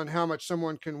limits on how much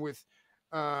someone can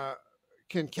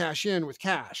cash in with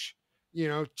cash.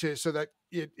 So that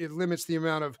it limits the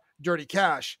amount of dirty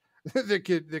cash that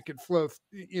could flow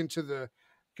into the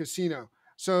casino.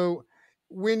 So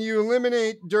when you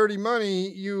eliminate dirty money,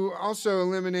 you also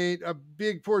eliminate a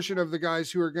big portion of the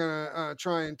guys who are going to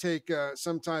try and take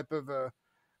some type of a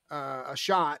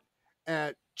shot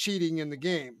at cheating in the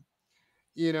game.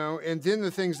 And then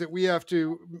the things that we have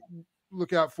to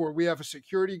look out for, we have a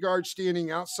security guard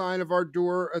standing outside of our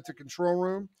door at the control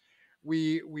room.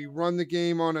 We run the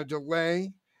game on a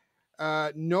delay.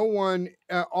 All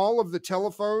of the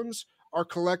telephones are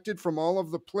collected from all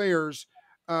of the players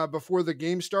before the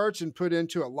game starts and put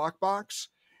into a lockbox.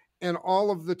 And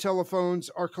all of the telephones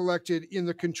are collected in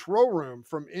the control room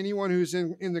from anyone who's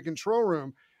in the control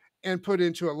room and put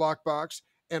into a lockbox.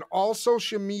 And all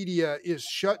social media is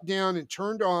shut down and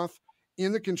turned off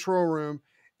in the control room.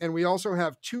 And we also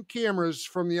have 2 cameras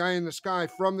from the eye in the sky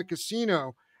from the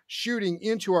casino shooting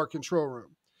into our control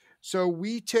room. So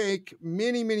we take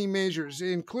many, many measures,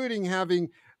 including having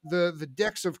the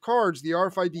decks of cards, the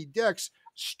RFID decks,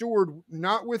 stored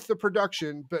not with the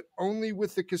production, but only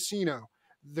with the casino.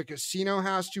 The casino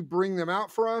has to bring them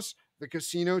out for us. The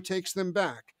casino takes them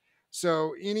back.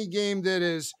 So any game that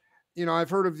is, I've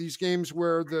heard of these games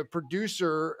where the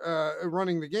producer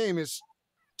running the game is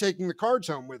taking the cards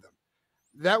home with them.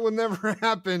 That will never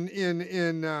happen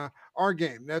in our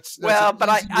game. That's well, but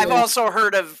I've also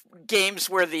heard of games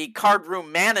where the card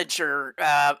room manager,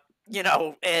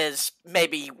 has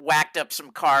maybe whacked up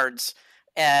some cards.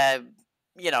 Of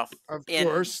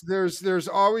course, there's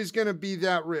always going to be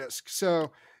that risk.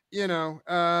 So,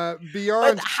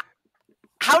 beyond.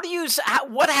 How do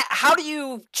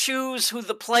you choose who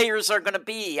the players are going to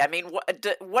be? I mean,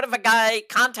 what if a guy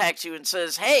contacts you and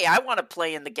says, "Hey, I want to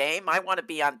play in the game. I want to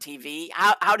be on TV."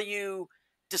 How do you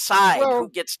decide who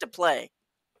gets to play?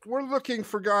 We're looking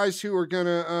for guys who are going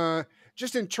to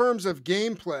just in terms of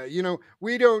gameplay.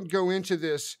 We don't go into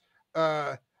this.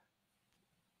 I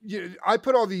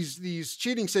put all these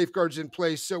cheating safeguards in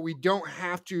place so we don't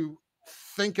have to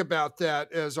think about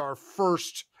that as our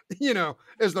first.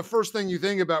 As the first thing you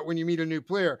think about when you meet a new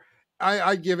player.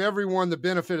 I give everyone the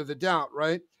benefit of the doubt,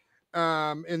 right?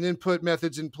 and then put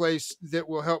methods in place that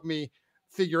will help me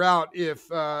figure out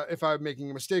if I'm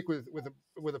making a mistake with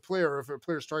a player, or if a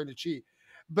player's trying to cheat.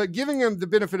 But giving them the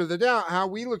benefit of the doubt, how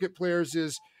we look at players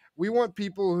is we want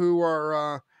people who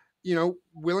are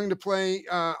willing to play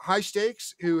high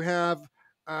stakes, who have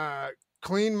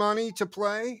clean money to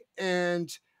play, and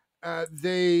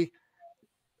they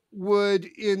would,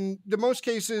 in the most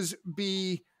cases,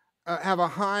 be have a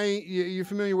high. You're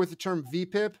familiar with the term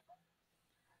VPIP?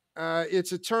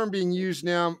 It's a term being used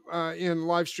now in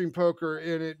live stream poker,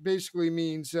 and it basically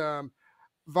means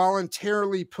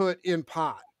voluntarily put in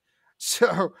pot.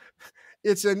 So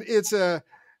it's a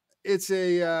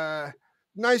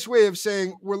nice way of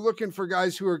saying we're looking for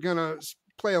guys who are going to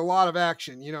play a lot of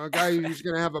action. A guy who's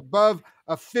going to have above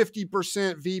a 50%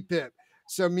 VPIP.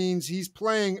 So it means he's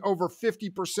playing over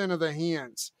 50% of the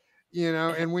hands.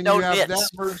 And when No you have nits. that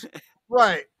versus,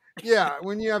 right. Yeah,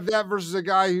 when you have that versus a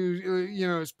guy who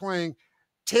is playing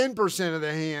 10% of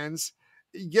the hands,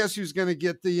 guess who's going to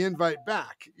get the invite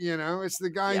back? It's the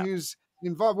guy who's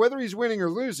involved, whether he's winning or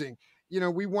losing.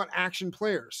 We want action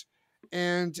players,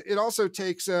 and it also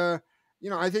takes I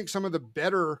think some of the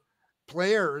better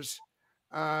players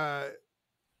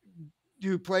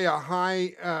who play a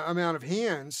high amount of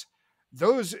hands,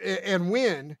 those and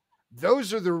win.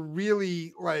 Those are the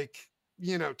really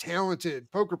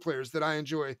talented poker players that I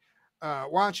enjoy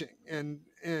watching, and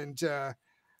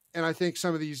I think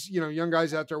some of these young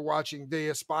guys out there watching, they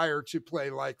aspire to play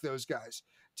like those guys,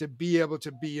 to be able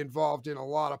to be involved in a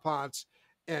lot of pots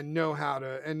and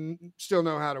still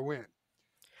know how to win.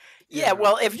 Yeah,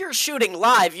 well, if you're shooting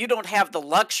live, you don't have the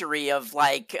luxury of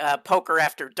Poker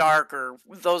After Dark or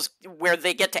those where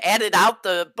they get to edit out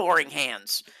the boring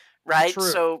hands, right? True.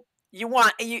 So you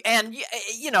want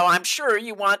I'm sure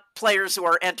you want players who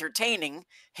are entertaining.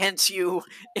 Hence, you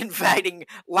inviting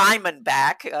Limon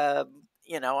back. I'm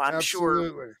Absolutely.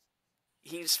 sure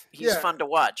he's fun to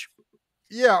watch.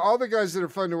 Yeah, all the guys that are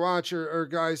fun to watch are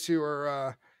guys who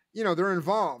are they're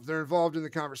involved. They're involved in the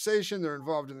conversation. They're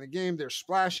involved in the game. They're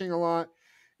splashing a lot,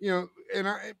 and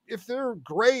if they're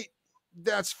great,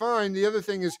 that's fine. The other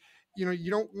thing is,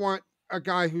 you don't want a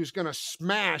guy who's going to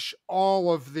smash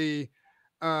all of the,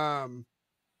 the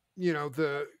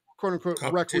quote unquote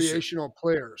recreational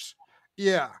players.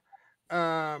 Yeah.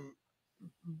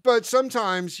 But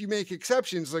sometimes you make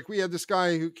exceptions. Like we had this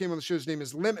guy who came on the show. His name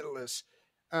is Limitless.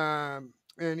 And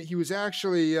he was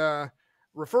actually,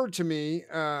 referred to me,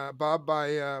 Bob,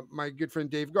 by my good friend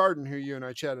Dave Garden, who you and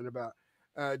I chatted about.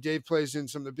 Dave plays in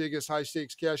some of the biggest high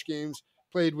stakes cash games,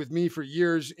 played with me for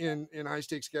years in high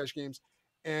stakes cash games.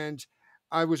 And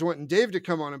I was wanting Dave to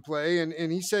come on and play,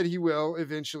 and he said he will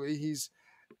eventually. He's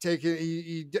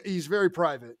very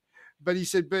private, but he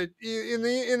said, but in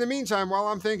the meantime, while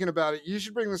I'm thinking about it, you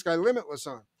should bring this guy Limitless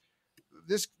on.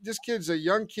 This kid's a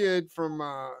young kid from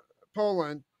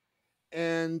Poland,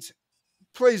 and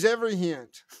plays every hand,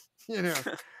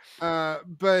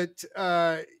 but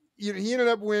he ended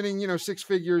up winning, 6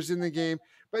 figures in the game,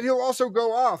 but he'll also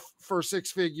go off for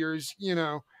 6 figures,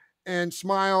 and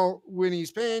smile when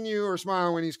he's paying you or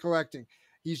smile when he's collecting.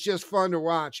 He's just fun to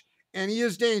watch, and he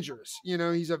is dangerous.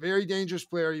 He's a very dangerous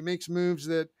player. He makes moves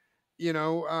that, a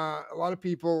lot of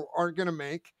people aren't going to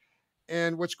make.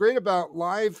 And what's great about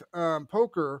live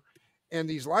poker and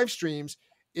these live streams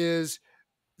is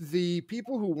the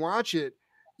people who watch it,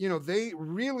 they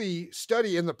really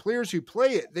study, and the players who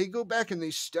play it, they go back and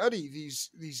they study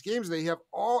these games. They have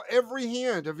every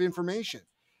hand of information.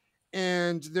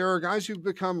 And there are guys who've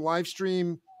become live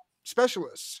stream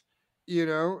specialists,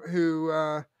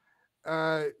 who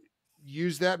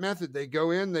use that method. They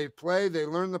go in, they play, they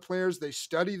learn the players, they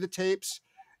study the tapes,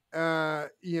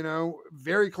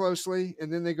 very closely.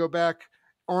 And then they go back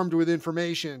armed with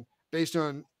information based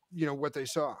on, what they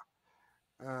saw.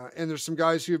 And there's some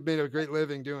guys who have made a great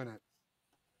living doing it.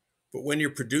 But when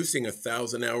you're producing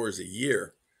 1,000 hours a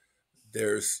year,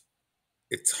 it's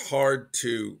hard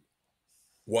to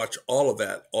watch all of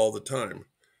that all the time.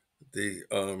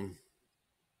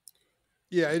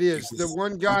 Yeah, it is. The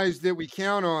one guys that we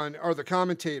count on are the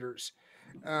commentators.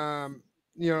 I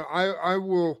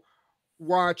will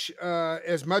watch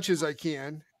as much as I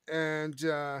can, and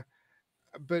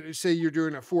but say you're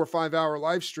doing a 4 or 5 hour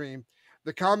live stream,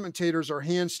 the commentators are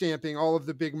hand stamping all of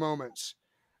the big moments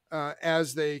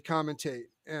as they commentate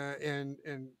and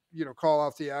call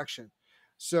out the action.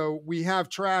 So we have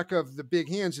track of the big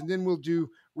hands, and then we'll do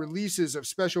releases of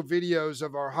special videos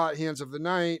of our hot hands of the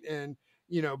night and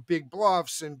big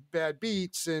bluffs and bad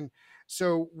beats. And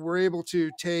so we're able to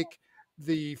take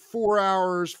the 4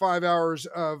 hours, 5 hours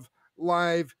of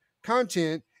live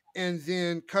content and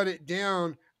then cut it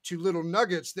down to little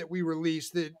nuggets that we release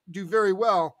that do very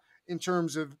well in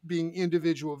terms of being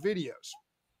individual videos.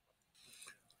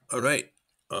 All right.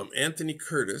 Anthony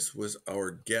Curtis was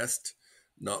our guest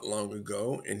not long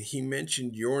ago, and he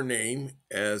mentioned your name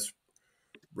as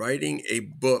writing a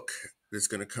book that's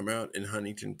going to come out in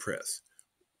Huntington Press.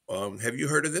 Have you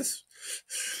heard of this?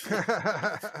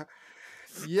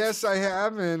 Yes, I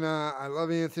have, and I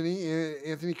love Anthony.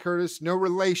 Anthony Curtis, no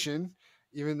relation,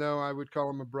 even though I would call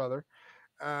him a brother.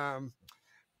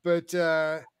 But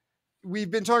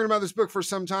we've been talking about this book for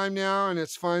some time now, and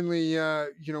it's finally,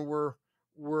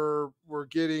 we're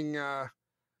getting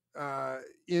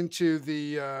into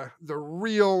the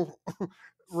real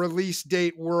release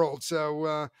date world.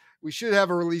 So we should have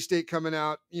a release date coming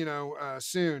out,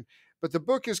 soon. But the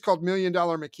book is called $1 Million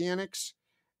Mechanics,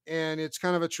 and it's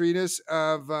kind of a treatise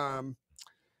of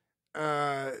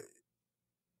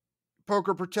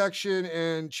poker protection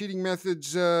and cheating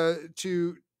methods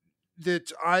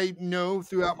that I know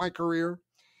throughout my career.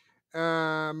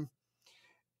 And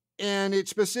it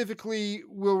specifically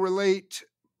will relate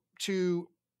to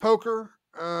poker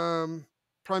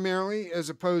primarily, as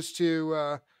opposed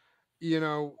to,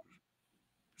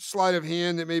 sleight of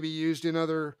hand that may be used in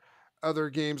other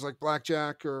games like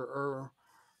blackjack or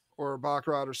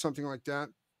baccarat or something like that.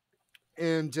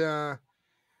 And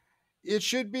it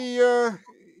should be,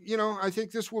 I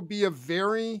think this will be a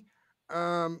very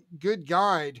good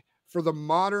guide for the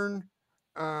modern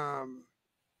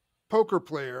poker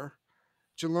player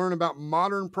to learn about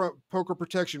modern poker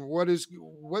protection.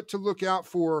 What to look out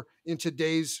for in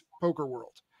today's poker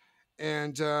world.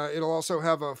 And it'll also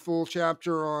have a full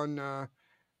chapter on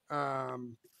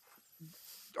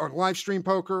live stream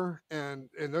poker and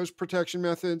those protection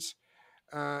methods,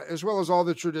 as well as all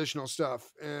the traditional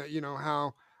stuff.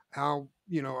 How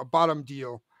a bottom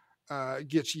deal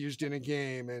gets used in a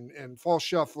game, and false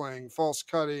shuffling, false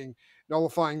cutting,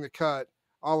 nullifying the cut.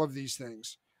 All of these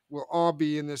things will all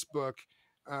be in this book,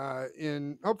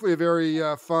 in hopefully a very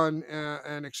fun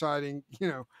and exciting,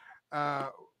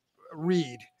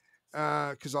 read,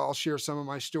 because I'll share some of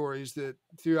my stories that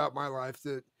throughout my life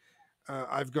that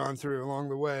I've gone through along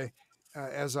the way,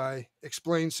 as I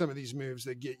explain some of these moves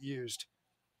that get used.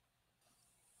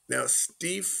 Now,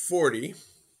 Steve Forty,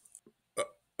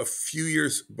 a few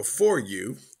years before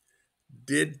you,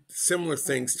 did similar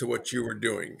things to what you were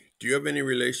doing. Do you have any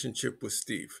relationship with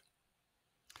Steve?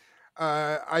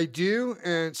 I do,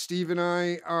 and Steve and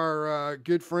I are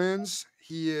good friends.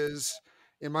 He is,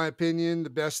 in my opinion, the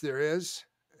best there is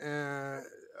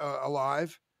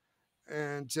alive,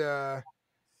 and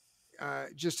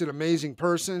just an amazing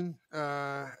person.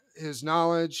 His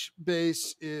knowledge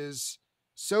base is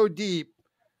so deep.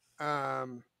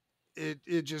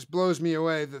 It just blows me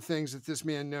away, the things that this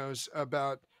man knows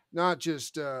about not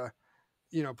just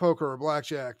poker or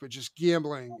blackjack, but just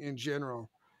gambling in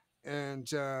general. And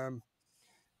I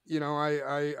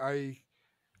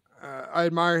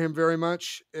admire him very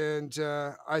much, and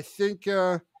I think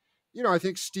I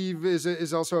think Steve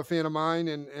is also a fan of mine,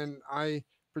 and I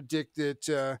predict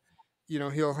that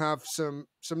he'll have some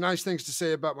nice things to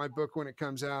say about my book when it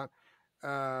comes out.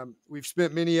 We've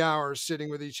spent many hours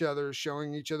sitting with each other,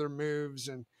 showing each other moves,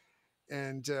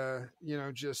 and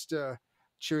just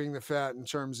chewing the fat in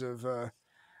terms of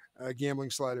Gambling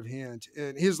Sleight of Hand.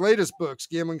 And his latest books,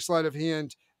 Gambling Sleight of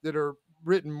Hand, that are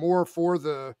written more for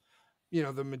the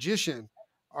magician,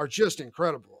 are just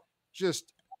incredible.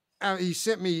 Just he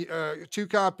sent me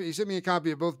He sent me a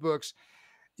copy of both books,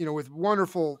 with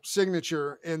wonderful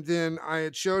signature. And then I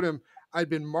had showed him I'd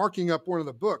been marking up one of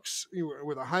the books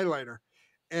with a highlighter,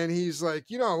 and he's like,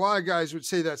 a lot of guys would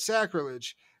say that's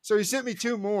sacrilege. So he sent me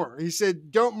 2 more. He said,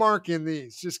 don't mark in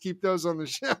these, just keep those on the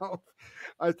shelf.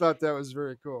 I thought that was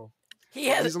very cool. He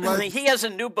has a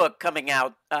new book coming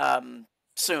out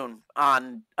soon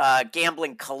on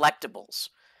gambling collectibles.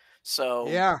 So,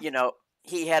 yeah.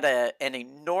 He had an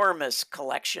enormous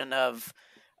collection of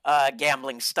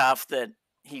gambling stuff that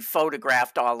he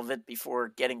photographed all of it before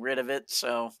getting rid of it.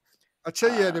 So I'll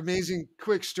tell you an amazing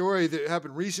quick story that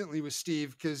happened recently with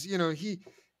Steve, because,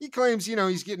 he claims,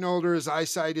 he's getting older, his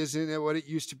eyesight isn't what it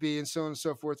used to be, and so on and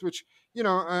so forth, which,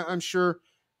 I'm sure,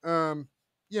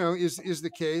 is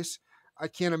the case. I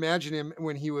can't imagine him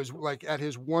when he was like at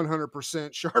his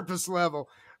 100% sharpest level.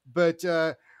 But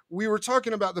we were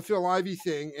talking about the Phil Ivey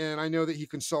thing, and I know that he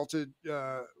consulted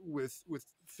with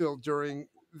Phil during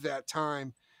that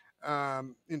time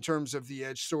in terms of the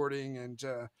edge sorting,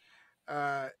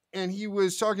 and he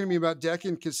was talking to me about deck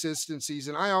inconsistencies,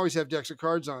 and I always have decks of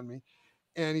cards on me.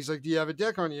 And he's like, do you have a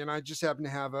deck on you? And I just happen to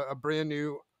have a brand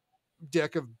new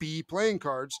deck of B playing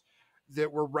cards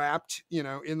that were wrapped,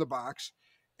 in the box.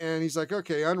 And he's like,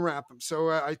 okay, unwrap them. So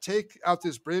I take out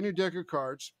this brand new deck of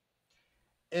cards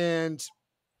and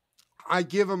I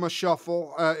give him a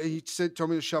shuffle. Told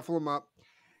me to shuffle them up,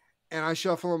 and I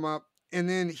shuffle them up. And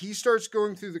then he starts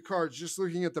going through the cards, just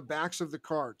looking at the backs of the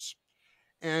cards,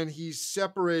 and he's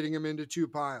separating them into two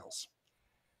piles.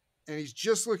 And he's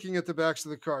just looking at the backs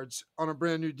of the cards on a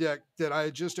brand new deck that I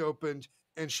had just opened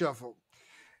and shuffled.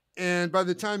 And by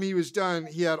the time he was done,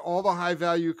 he had all the high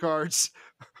value cards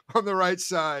on the right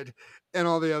side and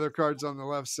all the other cards on the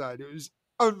left side. It was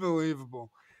unbelievable.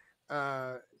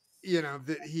 That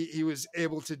he was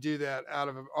able to do that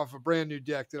off a brand new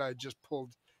deck that I just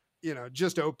pulled,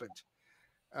 just opened.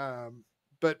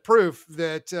 But proof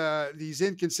that these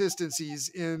inconsistencies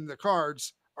in the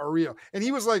cards are real. And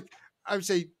he was like, I would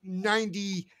say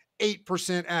 98%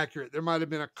 accurate. There might have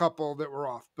been a couple that were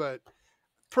off, but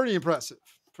pretty impressive.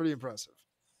 Pretty impressive.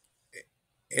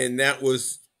 And that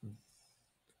was,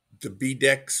 the B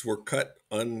decks were cut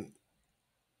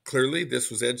clearly.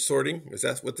 This was edge sorting. Is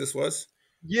that what this was?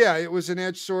 Yeah, it was an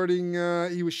edge sorting.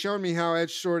 He was showing me how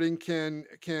edge sorting can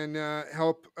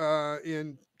help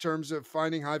in terms of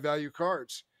finding high value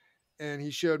cards. And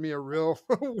he showed me a real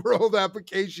world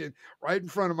application right in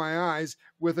front of my eyes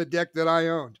with a deck that I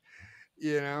owned,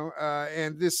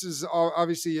 and this is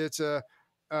obviously it's a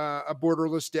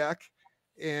borderless deck,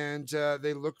 and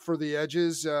they look for the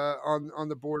edges on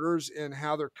the borders and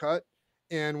how they're cut.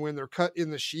 And when they're cut in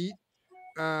the sheet,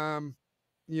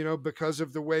 because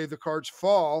of the way the cards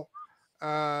fall,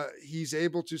 he's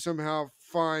able to somehow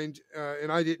find,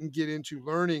 and I didn't get into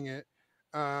learning it,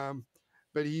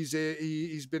 but he's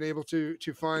been able to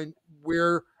find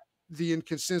where the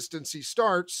inconsistency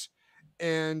starts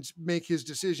and make his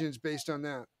decisions based on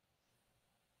that.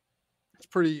 It's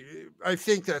pretty. I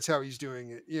think that's how he's doing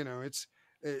it.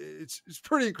 It's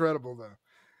pretty incredible though.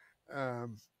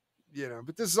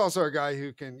 But this is also a guy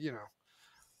who can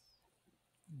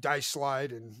dice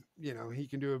slide, and he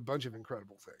can do a bunch of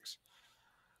incredible things.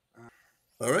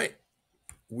 All right,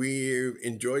 we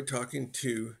enjoyed talking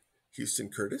to Houston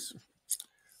Curtis.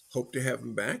 Hope to have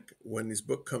him back when his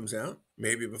book comes out,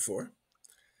 maybe before.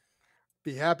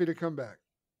 Be happy to come back.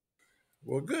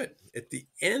 Well, good. At the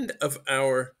end of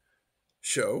our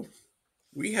show,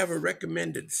 we have a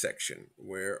recommended section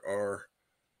where our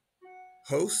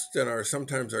hosts and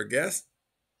sometimes our guests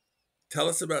tell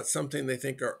us about something they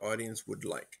think our audience would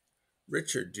like.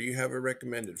 Richard, do you have a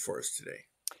recommended for us today?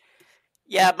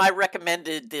 Yeah, my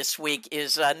recommended this week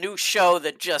is a new show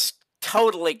that just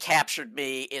totally captured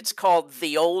me. It's called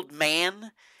The Old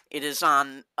Man. It is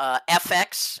on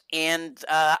FX, and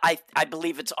I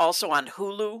believe it's also on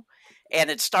Hulu. And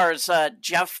it stars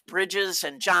Jeff Bridges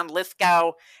and John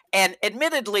Lithgow. And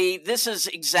admittedly, this is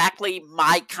exactly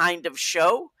my kind of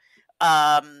show.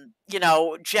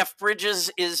 Jeff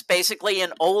Bridges is basically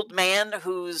an old man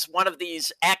who's one of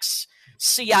these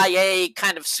ex-CIA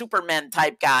kind of Superman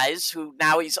type guys who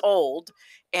now he's old,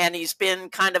 and he's been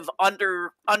kind of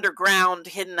underground,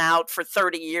 hidden out for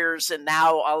 30 years, and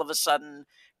now all of a sudden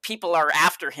people are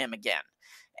after him again.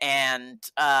 And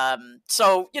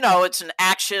so, it's an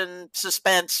action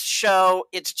suspense show.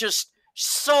 It's just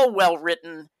so well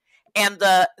written. And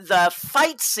the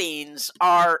fight scenes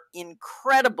are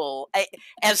incredible.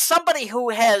 As somebody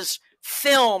who has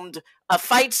filmed a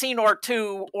fight scene or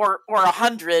two or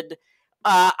 100,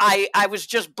 I was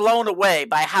just blown away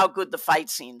by how good the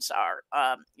fight scenes are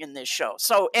in this show.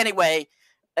 So anyway,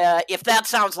 if that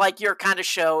sounds like your kind of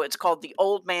show, it's called The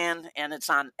Old Man, and it's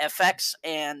on FX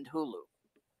and Hulu.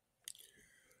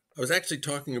 I was actually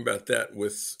talking about that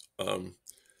with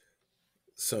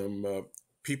some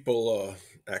people,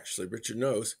 actually, Richard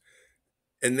knows,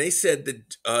 and they said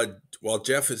that while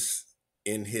Jeff is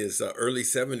in his early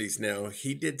 70s now,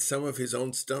 he did some of his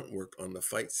own stunt work on the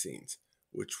fight scenes,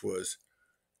 which was,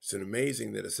 it's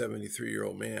amazing that a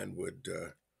 73-year-old man would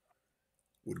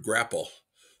grapple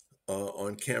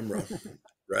on camera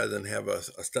rather than have a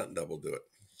stunt double do it.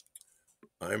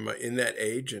 I'm in that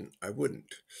age and I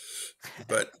wouldn't,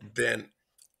 but then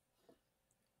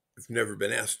I've never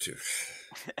been asked to.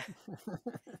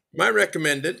 My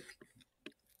recommended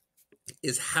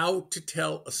is How to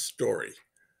Tell a Story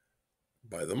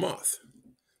by The Moth.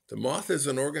 The Moth is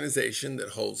an organization that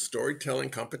holds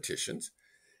storytelling competitions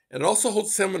and also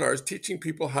holds seminars teaching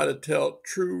people how to tell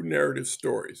true narrative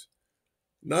stories.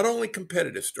 Not only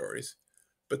competitive stories,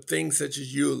 but things such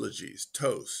as eulogies,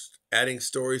 toasts, adding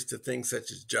stories to things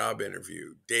such as job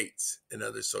interview, dates, and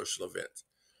other social events.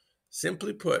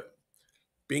 Simply put,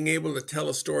 being able to tell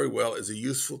a story well is a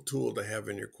useful tool to have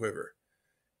in your quiver.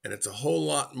 And it's a whole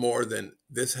lot more than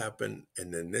this happened,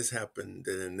 and then this happened,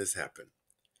 and then this happened.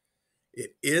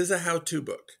 It is a how-to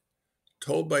book,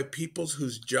 told by people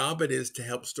whose job it is to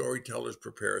help storytellers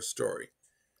prepare a story.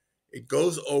 It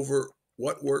goes over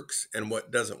what works and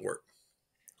what doesn't work.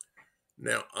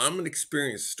 Now, I'm an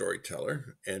experienced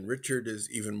storyteller, and Richard is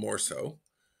even more so.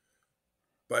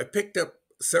 But I picked up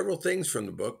several things from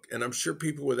the book, and I'm sure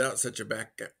people without such a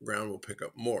background will pick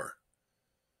up more.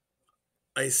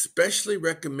 I especially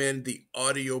recommend the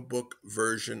audiobook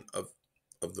version of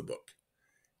the book.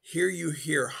 Here you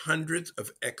hear hundreds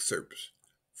of excerpts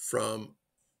from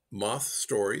moth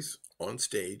stories on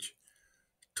stage,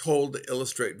 told to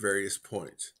illustrate various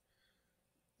points.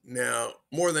 Now,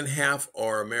 more than half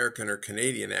are American or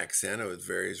Canadian accent with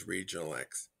various regional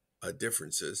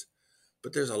differences,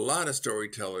 but there's a lot of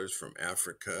storytellers from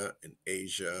Africa and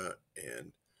Asia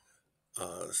and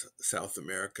South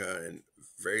America and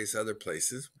various other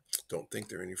places. Don't think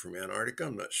there are any from Antarctica,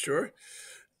 I'm not sure.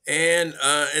 And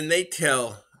they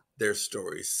tell their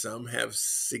stories. Some have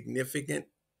significant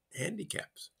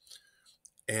handicaps,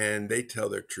 and they tell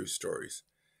their true stories.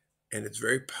 And it's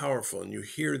very powerful, and you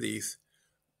hear these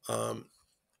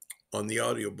on the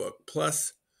audiobook.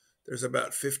 Plus, there's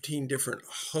about 15 different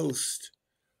hosts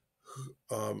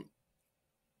who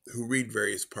read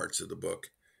various parts of the book,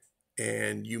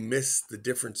 and you miss the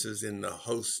differences in the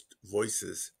host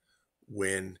voices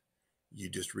when you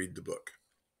just read the book.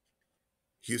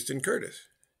 Houston Curtis,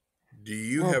 do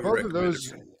you have both a of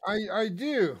those? recommended? I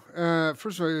do.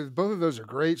 First of all, both of those are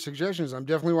great suggestions. I'm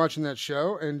definitely watching that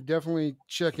show and definitely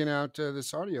checking out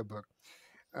this audiobook.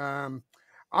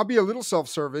 I'll be a little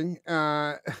self-serving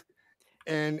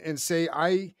and say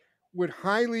I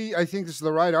think this is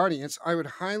the right audience. I would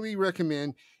highly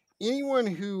recommend anyone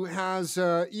who has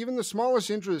even the smallest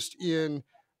interest in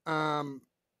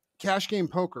cash game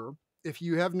poker. If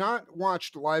you have not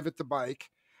watched Live at the Bike,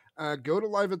 go to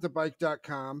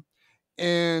liveatthebike.com.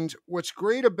 And what's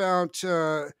great about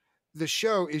the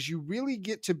show is you really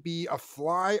get to be a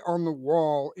fly on the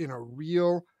wall in a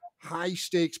real high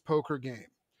stakes poker game.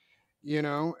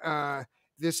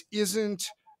 This isn't,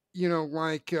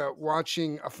 like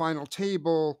watching a final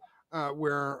table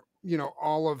where,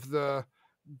 all of the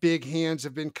big hands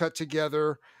have been cut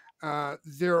together.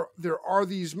 There are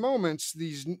these moments,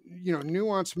 these,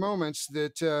 nuanced moments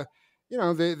that,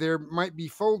 they might be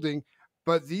folding,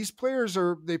 but these players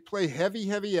they play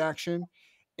heavy action.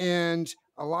 And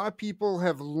a lot of people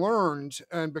have learned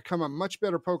and become a much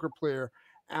better poker player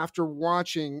after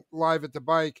watching Live at the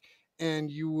Bike.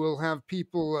 And you will have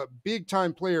people, big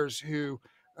time players who,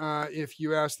 if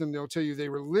you ask them, they'll tell you they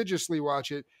religiously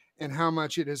watch it and how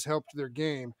much it has helped their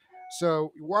game.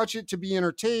 So watch it to be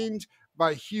entertained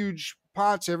by huge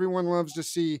pots. Everyone loves to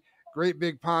see great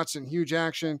big pots and huge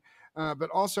action,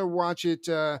 but also watch it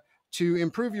to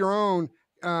improve your own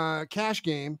cash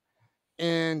game.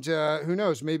 And who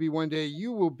knows, maybe one day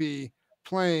you will be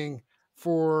playing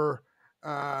for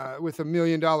with $1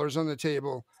 million on the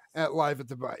table at Live at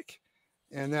the Bike.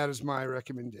 And that is my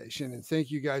recommendation. And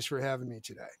thank you guys for having me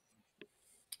today.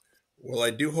 Well, I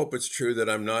do hope it's true that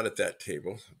I'm not at that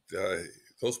table.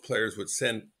 Those players would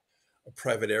send a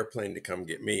private airplane to come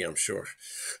get me, I'm sure.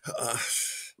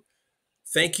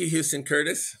 Thank you, Houston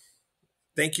Curtis.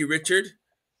 Thank you, Richard.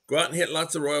 Go out and hit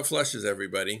lots of royal flushes,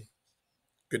 everybody.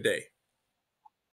 Good day.